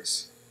bless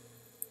others,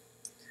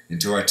 and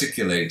to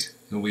articulate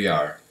who we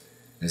are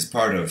as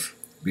part of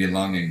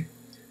belonging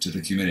to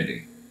the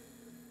community,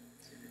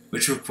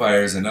 which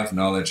requires enough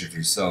knowledge of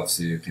yourself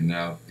so you can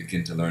now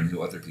begin to learn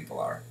who other people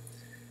are.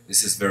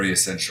 This is very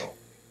essential.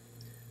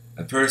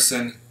 A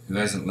person who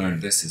hasn't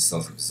learned this is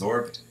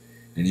self-absorbed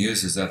and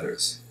uses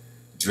others,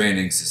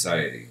 draining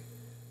society.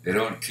 They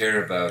don't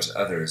care about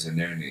others and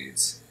their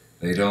needs.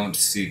 They don't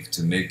seek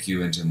to make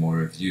you into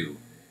more of you.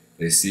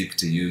 They seek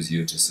to use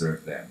you to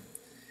serve them.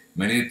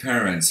 Many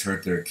parents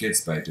hurt their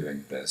kids by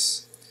doing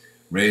this,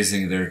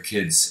 raising their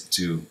kids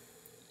to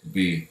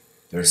be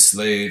their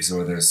slaves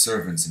or their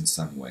servants in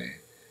some way,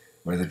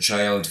 where the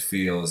child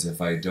feels,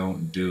 if I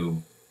don't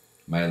do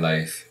my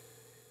life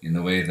in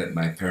the way that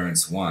my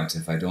parents want,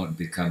 if I don't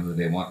become who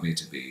they want me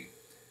to be,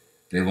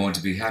 they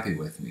won't be happy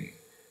with me.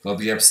 They'll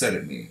be upset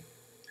at me.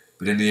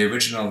 But in the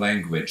original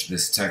language,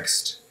 this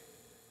text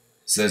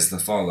says the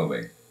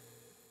following: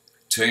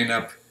 train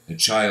up a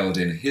child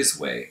in his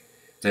way,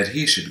 that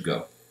he should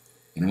go,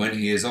 and when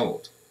he is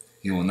old,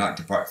 he will not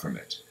depart from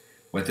it.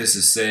 What this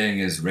is saying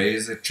is,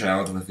 raise a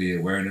child with the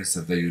awareness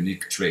of their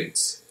unique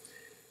traits,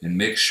 and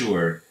make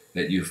sure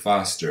that you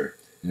foster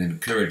and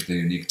encourage their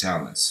unique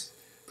talents.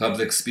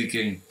 Public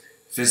speaking,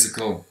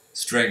 physical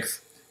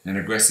strength, and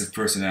aggressive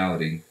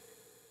personality,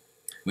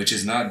 which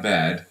is not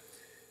bad,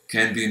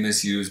 can be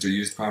misused or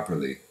used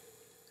properly.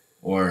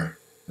 Or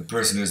a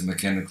person who is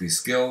mechanically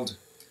skilled.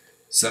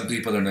 Some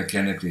people are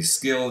mechanically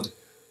skilled,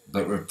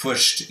 but were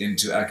pushed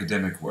into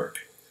academic work.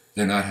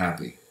 They're not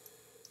happy.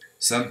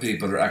 Some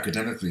people are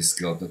academically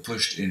skilled, but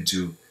pushed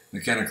into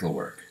mechanical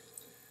work.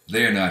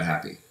 They are not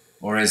happy.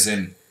 Or as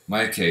in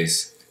my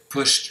case,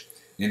 pushed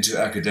into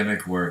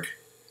academic work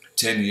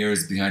 10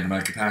 years behind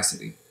my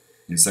capacity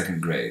in 2nd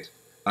grade.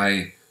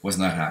 I was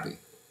not happy.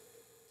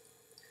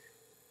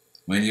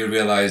 When you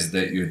realize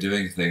that you're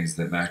doing things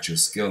that match your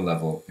skill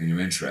level and your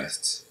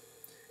interests,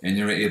 and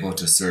you're able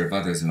to serve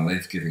others in a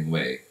life-giving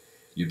way,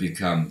 you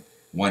become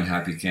one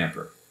happy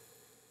camper.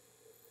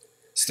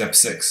 Step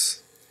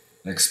 6.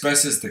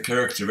 Expresses the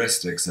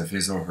characteristics of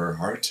his or her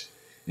heart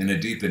in a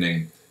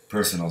deepening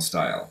personal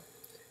style.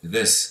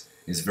 This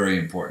is very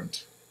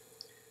important,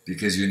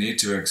 because you need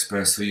to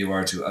express who you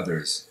are to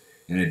others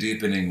in a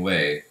deepening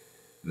way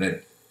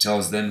that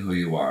tells them who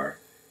you are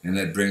and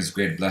that brings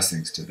great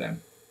blessings to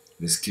them.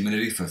 This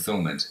community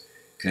fulfillment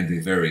can be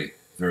very,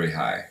 very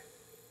high.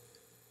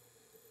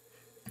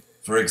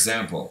 For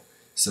example,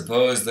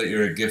 suppose that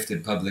you're a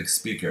gifted public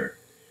speaker.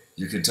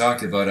 You can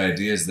talk about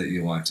ideas that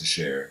you want to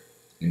share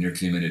in your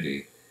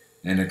community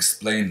and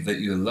explain that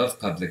you love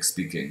public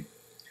speaking,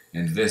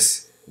 and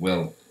this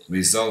will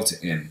result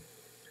in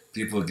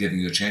people giving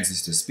you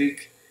chances to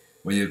speak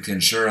where you can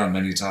share on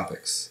many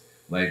topics,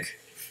 like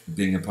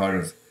being a part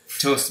of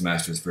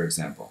Toastmasters, for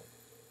example.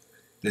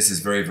 This is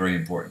very, very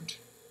important.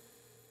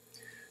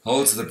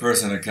 Holds the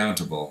person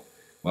accountable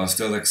while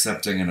still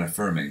accepting and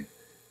affirming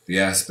the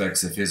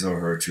aspects of his or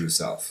her true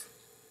self.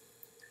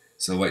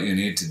 So what you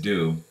need to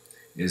do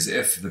is,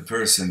 if the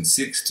person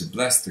seeks to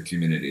bless the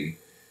community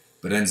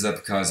but ends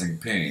up causing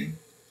pain,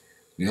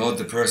 we hold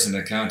the person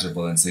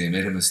accountable and say, you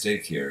made a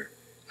mistake here.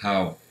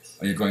 How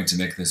are you going to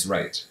make this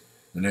right?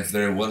 And if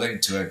they're willing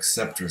to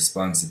accept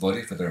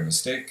responsibility for their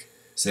mistake,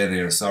 say they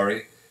are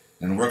sorry,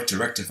 and work to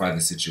rectify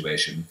the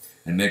situation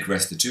and make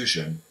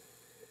restitution,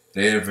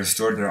 they have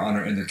restored their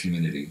honor in the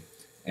community,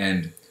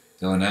 and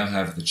they will now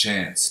have the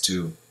chance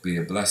to be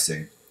a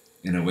blessing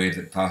in a way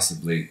that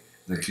possibly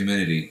the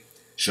community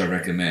shall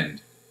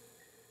recommend,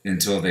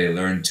 until they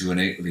learn to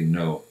innately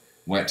know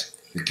what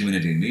the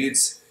community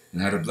needs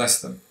and how to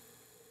bless them.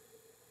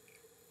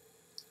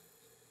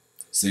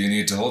 So you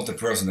need to hold the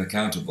person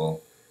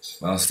accountable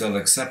while still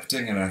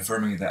accepting and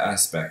affirming the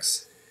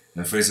aspects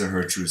of his or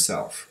her true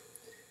self.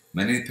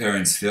 Many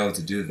parents fail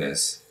to do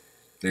this.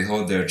 They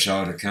hold their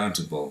child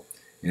accountable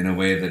in a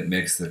way that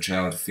makes the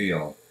child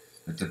feel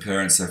that the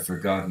parents have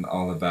forgotten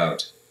all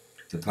about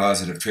the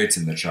positive traits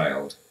in the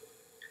child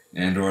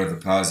and or the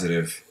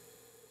positive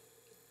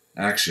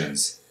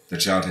actions the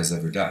child has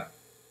ever done.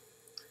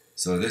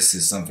 So this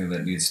is something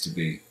that needs to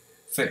be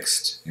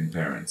fixed in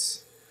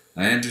parents.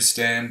 I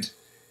understand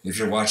if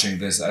you're watching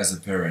this as a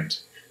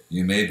parent,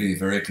 you may be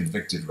very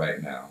convicted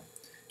right now.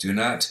 Do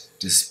not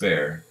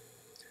despair.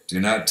 Do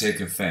not take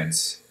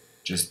offense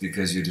just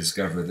because you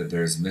discover that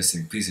there's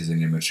missing pieces in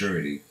your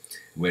maturity,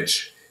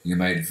 which you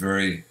might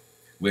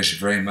wish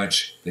very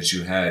much that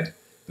you had,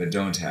 but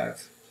don't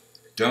have.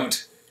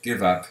 Don't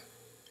give up.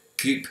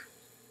 Keep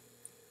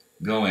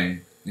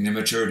going in your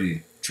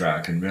maturity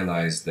track and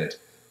realize that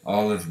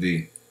all of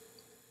the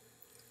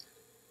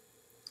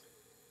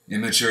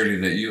immaturity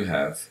that you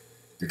have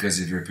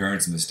because of your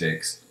parents'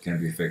 mistakes can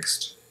be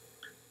fixed.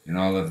 And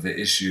all of the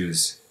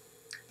issues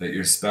that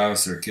your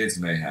spouse or kids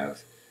may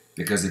have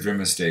because of your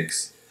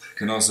mistakes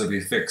can also be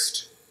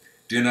fixed.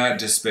 Do not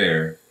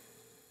despair.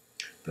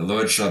 The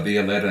Lord shall be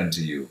a light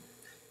unto you.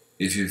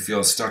 If you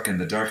feel stuck in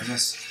the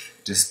darkness,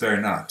 despair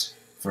not,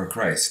 for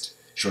Christ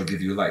shall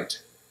give you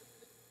light.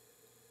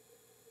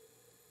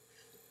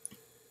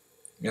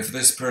 If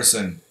this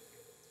person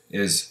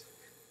is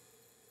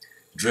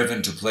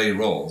driven to play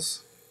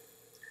roles,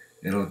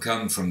 it'll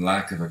come from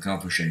lack of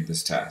accomplishing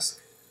this task.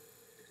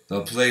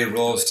 They'll play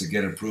roles to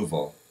get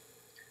approval,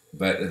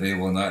 but they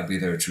will not be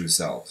their true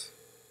self.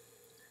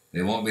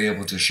 They won't be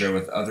able to share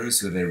with others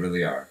who they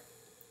really are.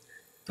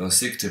 They'll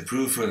seek to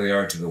prove who they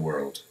are to the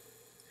world,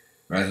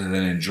 rather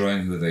than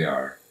enjoying who they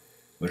are,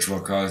 which will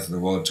cause the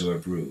world to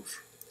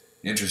approve.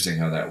 Interesting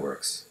how that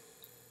works.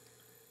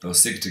 They'll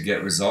seek to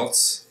get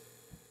results,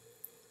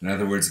 in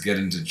other words, get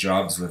into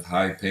jobs with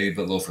high pay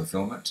but low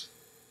fulfillment,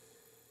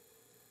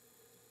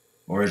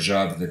 or a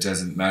job that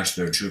doesn't match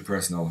their true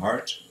personal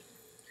heart,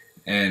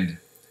 and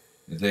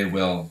they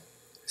will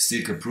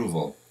seek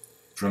approval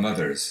from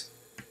others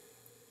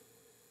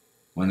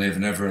when they've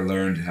never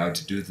learned how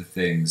to do the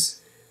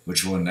things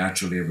which will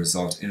naturally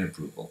result in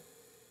approval.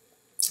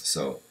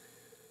 So,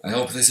 I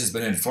hope this has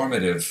been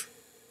informative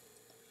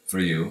for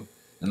you,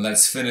 and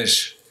let's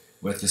finish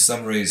with the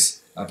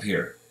summaries up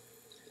here.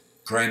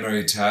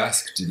 Primary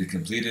task to be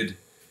completed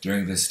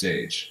during this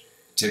stage,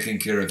 taking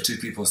care of 2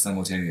 people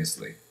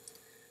simultaneously.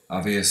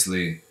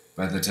 Obviously,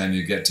 by the time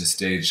you get to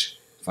stage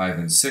 5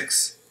 and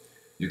 6,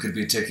 you could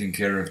be taking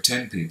care of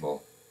 10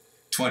 people,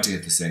 20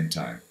 at the same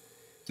time.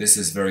 This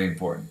is very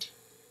important.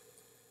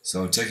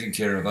 So taking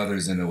care of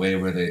others in a way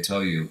where they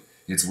tell you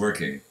it's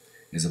working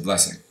is a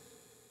blessing.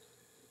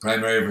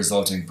 Primary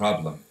resulting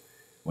problem,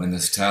 when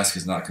this task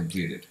is not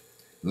completed,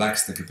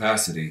 lacks the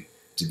capacity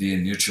to be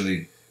in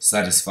mutually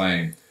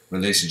satisfying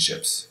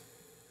relationships.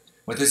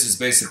 What this is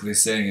basically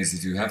saying is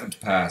if you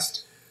haven't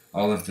passed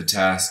all of the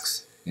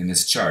tasks in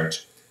this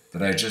chart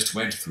that I just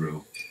went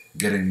through,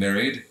 getting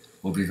married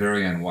will be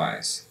very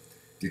unwise,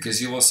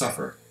 because you will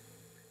suffer.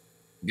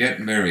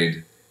 Get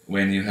married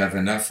when you have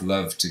enough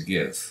love to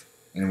give,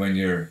 and when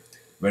you're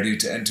ready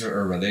to enter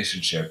a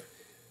relationship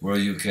where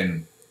you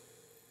can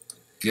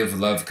give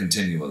love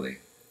continually.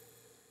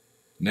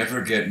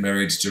 Never get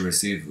married to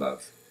receive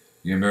love.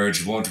 Your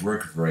marriage won't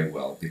work very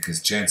well,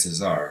 because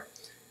chances are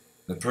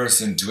the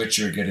person to which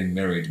you're getting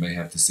married may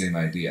have the same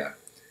idea,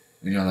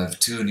 and you'll have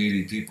 2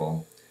 needy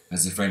people,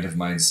 as a friend of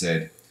mine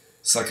said,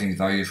 sucking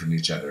value from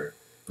each other,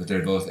 but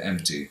they're both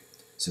empty,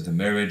 so the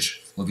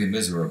marriage will be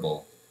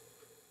miserable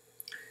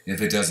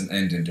if it doesn't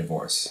end in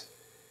divorce.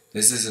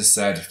 This is a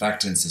sad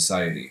fact in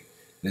society.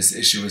 This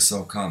issue is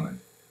so common,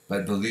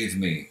 but believe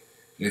me,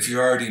 if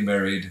you're already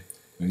married,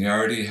 and you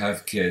already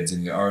have kids,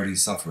 and you're already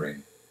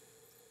suffering,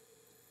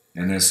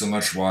 and there's so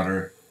much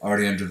water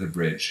already under the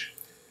bridge,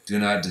 do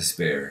not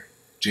despair.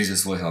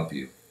 Jesus will help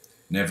you.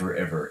 Never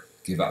ever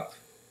give up.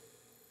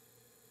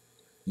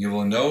 You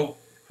will know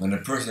when a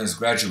person has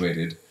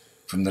graduated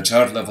from the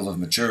child level of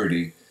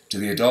maturity to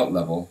the adult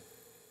level,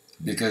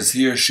 because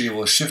he or she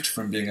will shift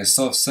from being a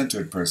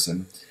self-centered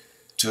person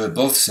to a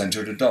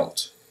both-centered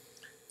adult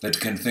that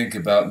can think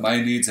about my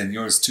needs and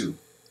yours too.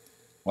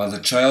 While the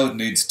child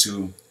needs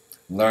to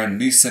learn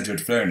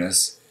me-centered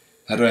fairness,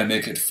 how do I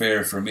make it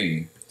fair for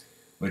me,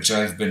 which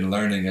I've been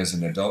learning as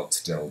an adult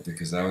still,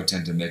 because I would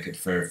tend to make it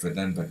fair for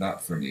them but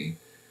not for me.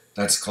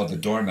 That's called the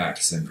doormat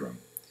syndrome.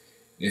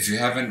 If you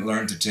haven't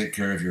learned to take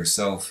care of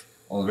yourself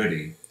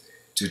already,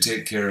 to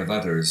take care of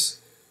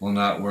others will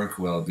not work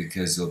well,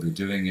 because you'll be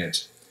doing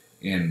it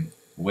in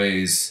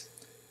ways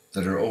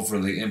that are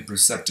overly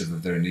imperceptive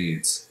of their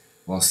needs,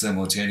 while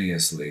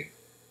simultaneously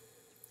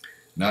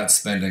not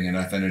spending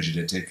enough energy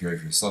to take care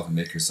of yourself and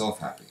make yourself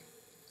happy.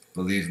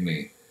 Believe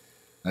me,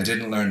 I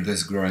didn't learn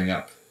this growing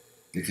up,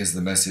 because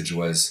the message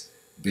was,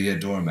 be a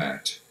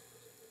doormat,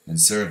 and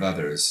serve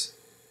others,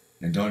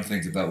 and don't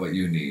think about what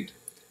you need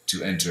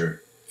to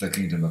enter the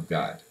kingdom of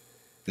God.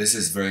 This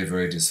is very,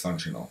 very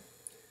dysfunctional.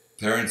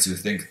 Parents who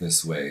think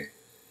this way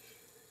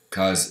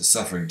cause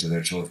suffering to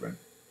their children,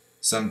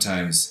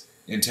 sometimes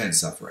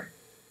intense suffering.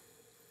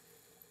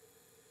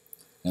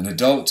 An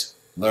adult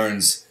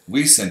learns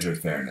we-centered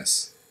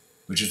fairness,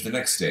 which is the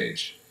next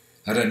stage.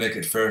 How to make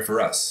it fair for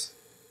us.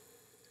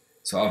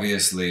 So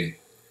obviously,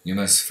 you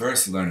must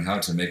first learn how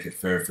to make it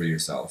fair for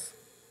yourself.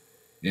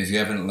 If you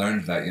haven't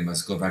learned that, you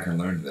must go back and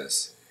learn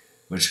this,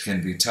 which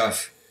can be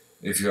tough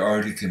if you're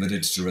already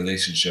committed to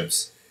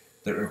relationships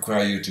that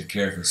require you to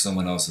care for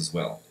someone else as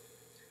well.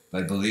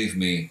 But believe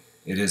me,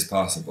 it is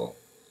possible.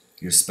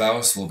 Your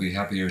spouse will be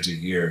happier to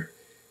hear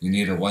you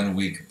need a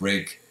 1-week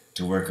break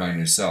to work on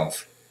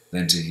yourself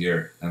than to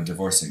hear, I'm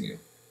divorcing you.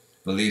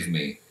 Believe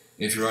me,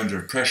 if you're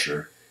under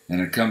pressure and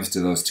it comes to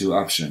those two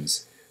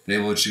options, they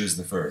will choose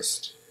the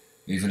first,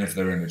 even if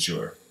they're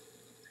immature.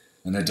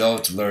 An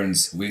adult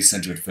learns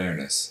we-centered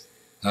fairness.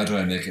 How do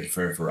I make it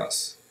fair for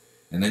us?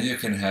 And then you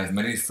can have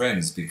many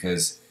friends,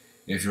 because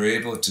if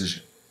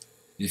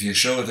you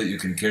show that you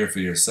can care for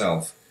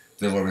yourself,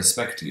 they will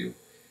respect you.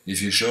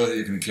 If you show that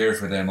you can care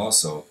for them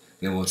also,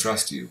 they will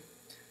trust you.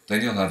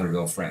 Then you'll have a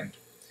real friend.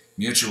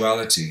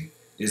 Mutuality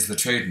is the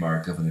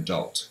trademark of an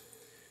adult,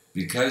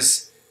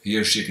 because he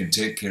or she can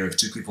take care of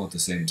two people at the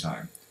same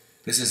time.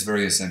 This is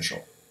very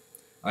essential.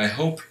 I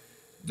hope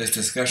this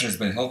discussion has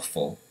been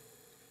helpful,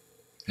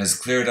 has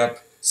cleared up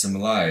some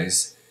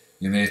lies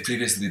you may have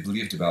previously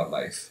believed about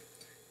life,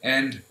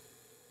 and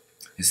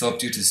has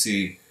helped you to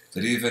see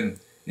that even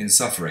in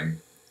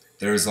suffering,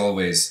 there is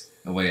always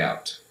a way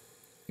out.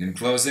 In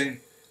closing,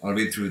 I'll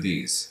read through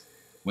these.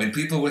 When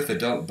people with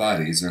adult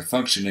bodies are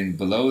functioning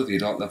below the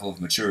adult level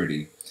of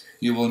maturity,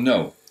 you will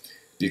know,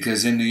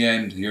 because in the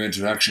end, your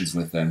interactions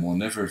with them will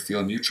never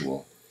feel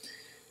mutual.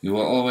 You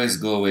will always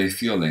go away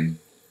feeling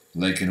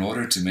like in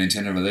order to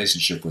maintain a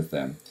relationship with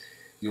them,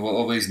 you will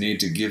always need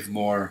to give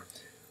more,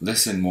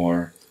 listen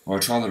more, or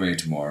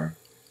tolerate more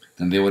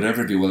than they would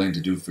ever be willing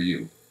to do for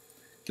you.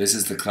 This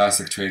is the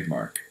classic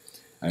trademark.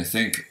 I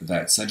think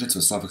that sentence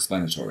was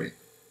self-explanatory.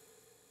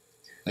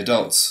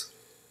 Adults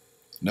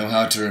know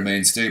how to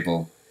remain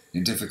stable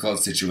in difficult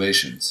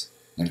situations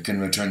and can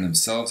return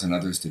themselves and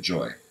others to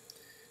joy.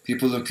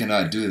 People who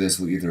cannot do this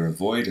will either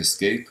avoid,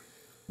 escape,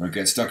 or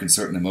get stuck in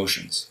certain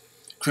emotions,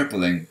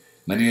 crippling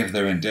many of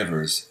their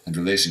endeavors and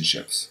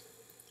relationships.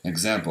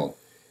 Example,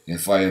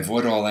 if I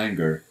avoid all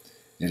anger,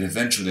 it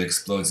eventually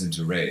explodes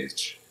into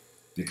rage,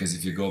 because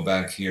if you go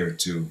back here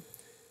to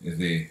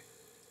the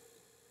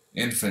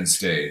infant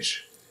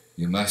stage,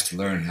 you must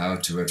learn how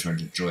to return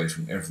to joy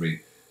from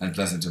every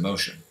unpleasant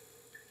emotion.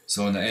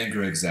 So in the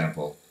anger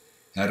example,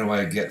 how do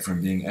I get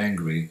from being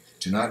angry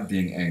to not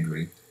being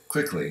angry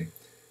quickly,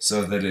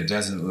 so that it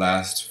doesn't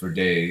last for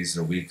days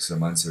or weeks or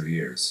months or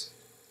years?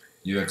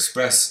 You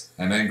express,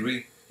 I'm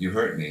angry, you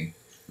hurt me,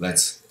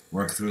 let's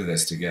work through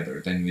this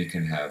together, then we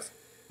can have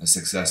a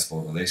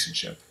successful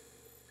relationship.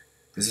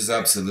 This is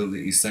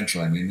absolutely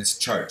essential. I mean, this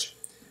chart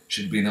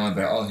should be known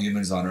by all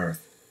humans on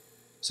earth,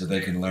 so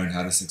they can learn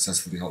how to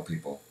successfully help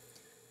people,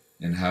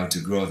 and how to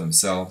grow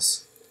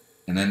themselves,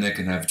 and then they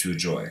can have true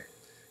joy.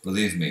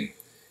 Believe me,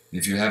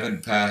 if you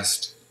haven't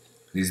passed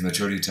these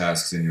maturity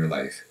tasks in your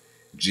life,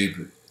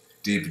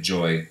 deep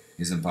joy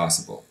is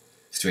impossible.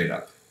 Straight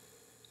up.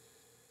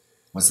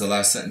 What's the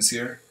last sentence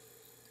here?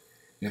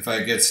 If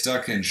I get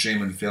stuck in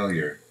shame and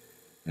failure,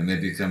 I may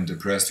become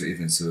depressed or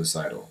even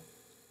suicidal.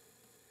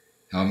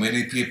 How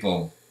many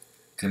people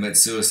commit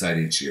suicide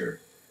each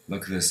year?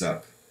 Look this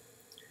up.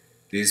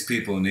 These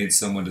people need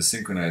someone to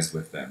synchronize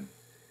with them,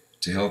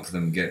 to help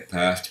them get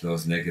past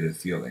those negative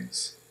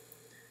feelings.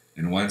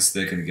 And once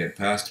they can get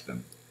past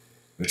them,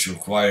 which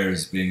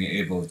requires being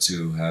able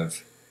to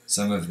have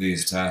some of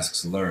these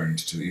tasks learned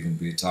to even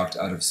be talked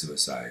out of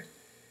suicide,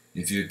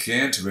 if you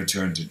can't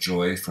return to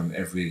joy from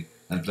every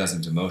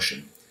unpleasant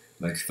emotion,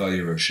 like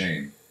failure or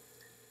shame,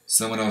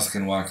 someone else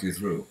can walk you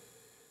through.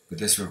 But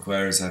this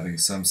requires having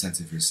some sense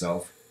of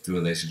yourself through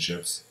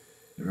relationships.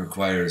 It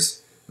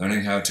requires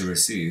learning how to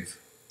receive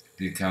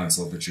the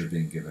counsel that you're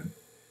being given.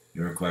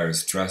 It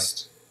requires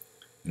trust,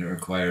 and it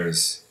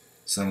requires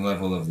some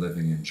level of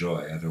living in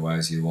joy,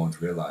 otherwise you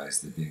won't realize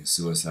that being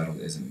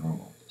suicidal isn't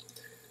normal.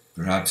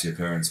 Perhaps your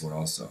parents were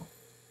also.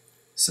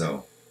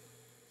 So,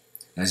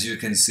 as you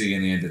can see,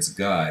 in the end it's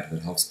God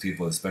that helps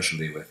people,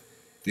 especially with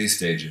these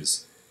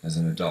stages as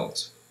an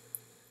adult,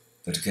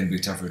 that can be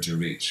tougher to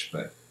reach,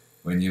 but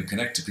when you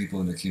connect to people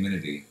in the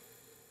community,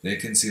 they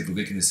can see the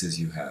weaknesses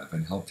you have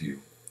and help you,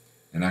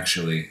 and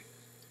actually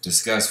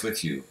discuss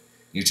with you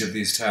each of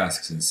these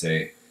tasks and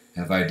say,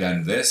 have I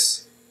done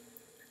this?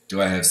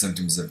 Do I have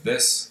symptoms of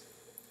this?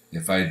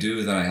 If I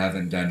do, then I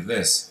haven't done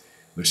this,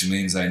 which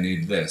means I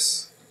need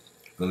this.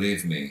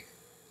 Believe me,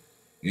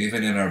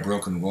 Even in our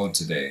broken world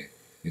today,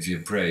 if you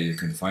pray, you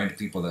can find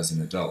people as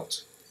an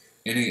adult,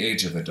 any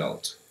age of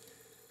adult,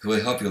 who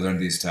will help you learn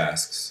these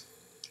tasks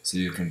so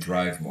you can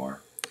thrive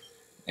more.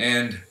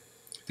 And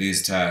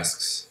these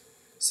tasks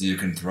so you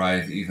can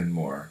thrive even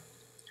more.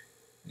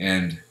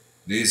 And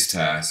these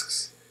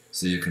tasks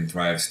so you can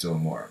thrive still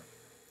more.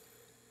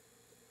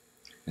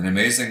 And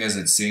amazing as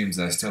it seems,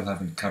 I still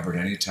haven't covered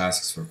any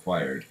tasks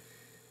required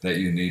that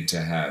you need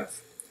to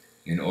have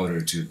in order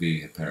to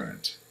be a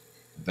parent.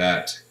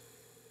 That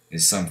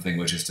is something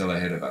which is still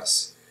ahead of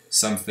us.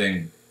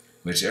 Something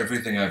which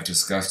everything I've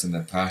discussed in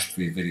the past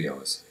 3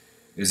 videos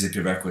is a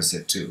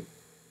prerequisite to.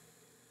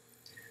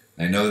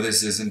 I know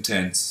this is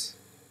intense,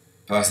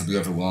 possibly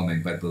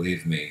overwhelming, but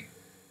believe me,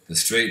 the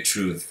straight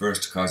truth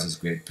first causes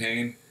great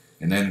pain,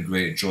 and then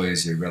great joy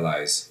as you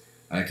realize,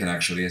 I can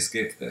actually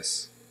escape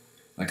this.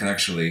 I can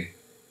actually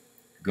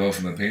go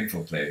from a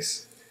painful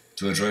place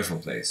to a joyful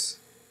place.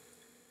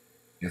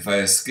 If I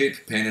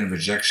escape pain and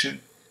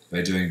rejection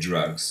by doing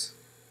drugs,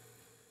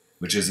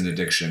 which is an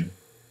addiction,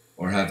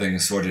 or having a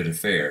sordid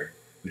affair,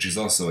 which is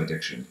also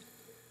addiction,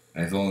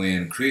 I've only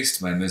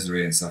increased my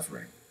misery and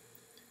suffering.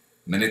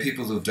 Many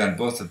people who've done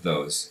both of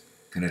those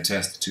can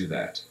attest to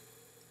that.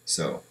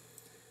 So,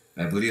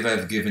 I believe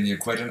I've given you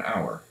quite an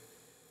hour,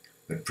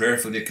 but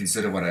prayerfully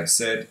consider what I've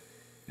said,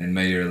 and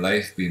may your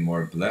life be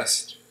more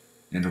blessed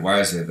and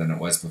wiser than it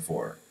was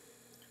before.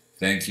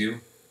 Thank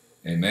you,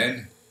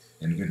 amen,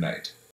 and good night.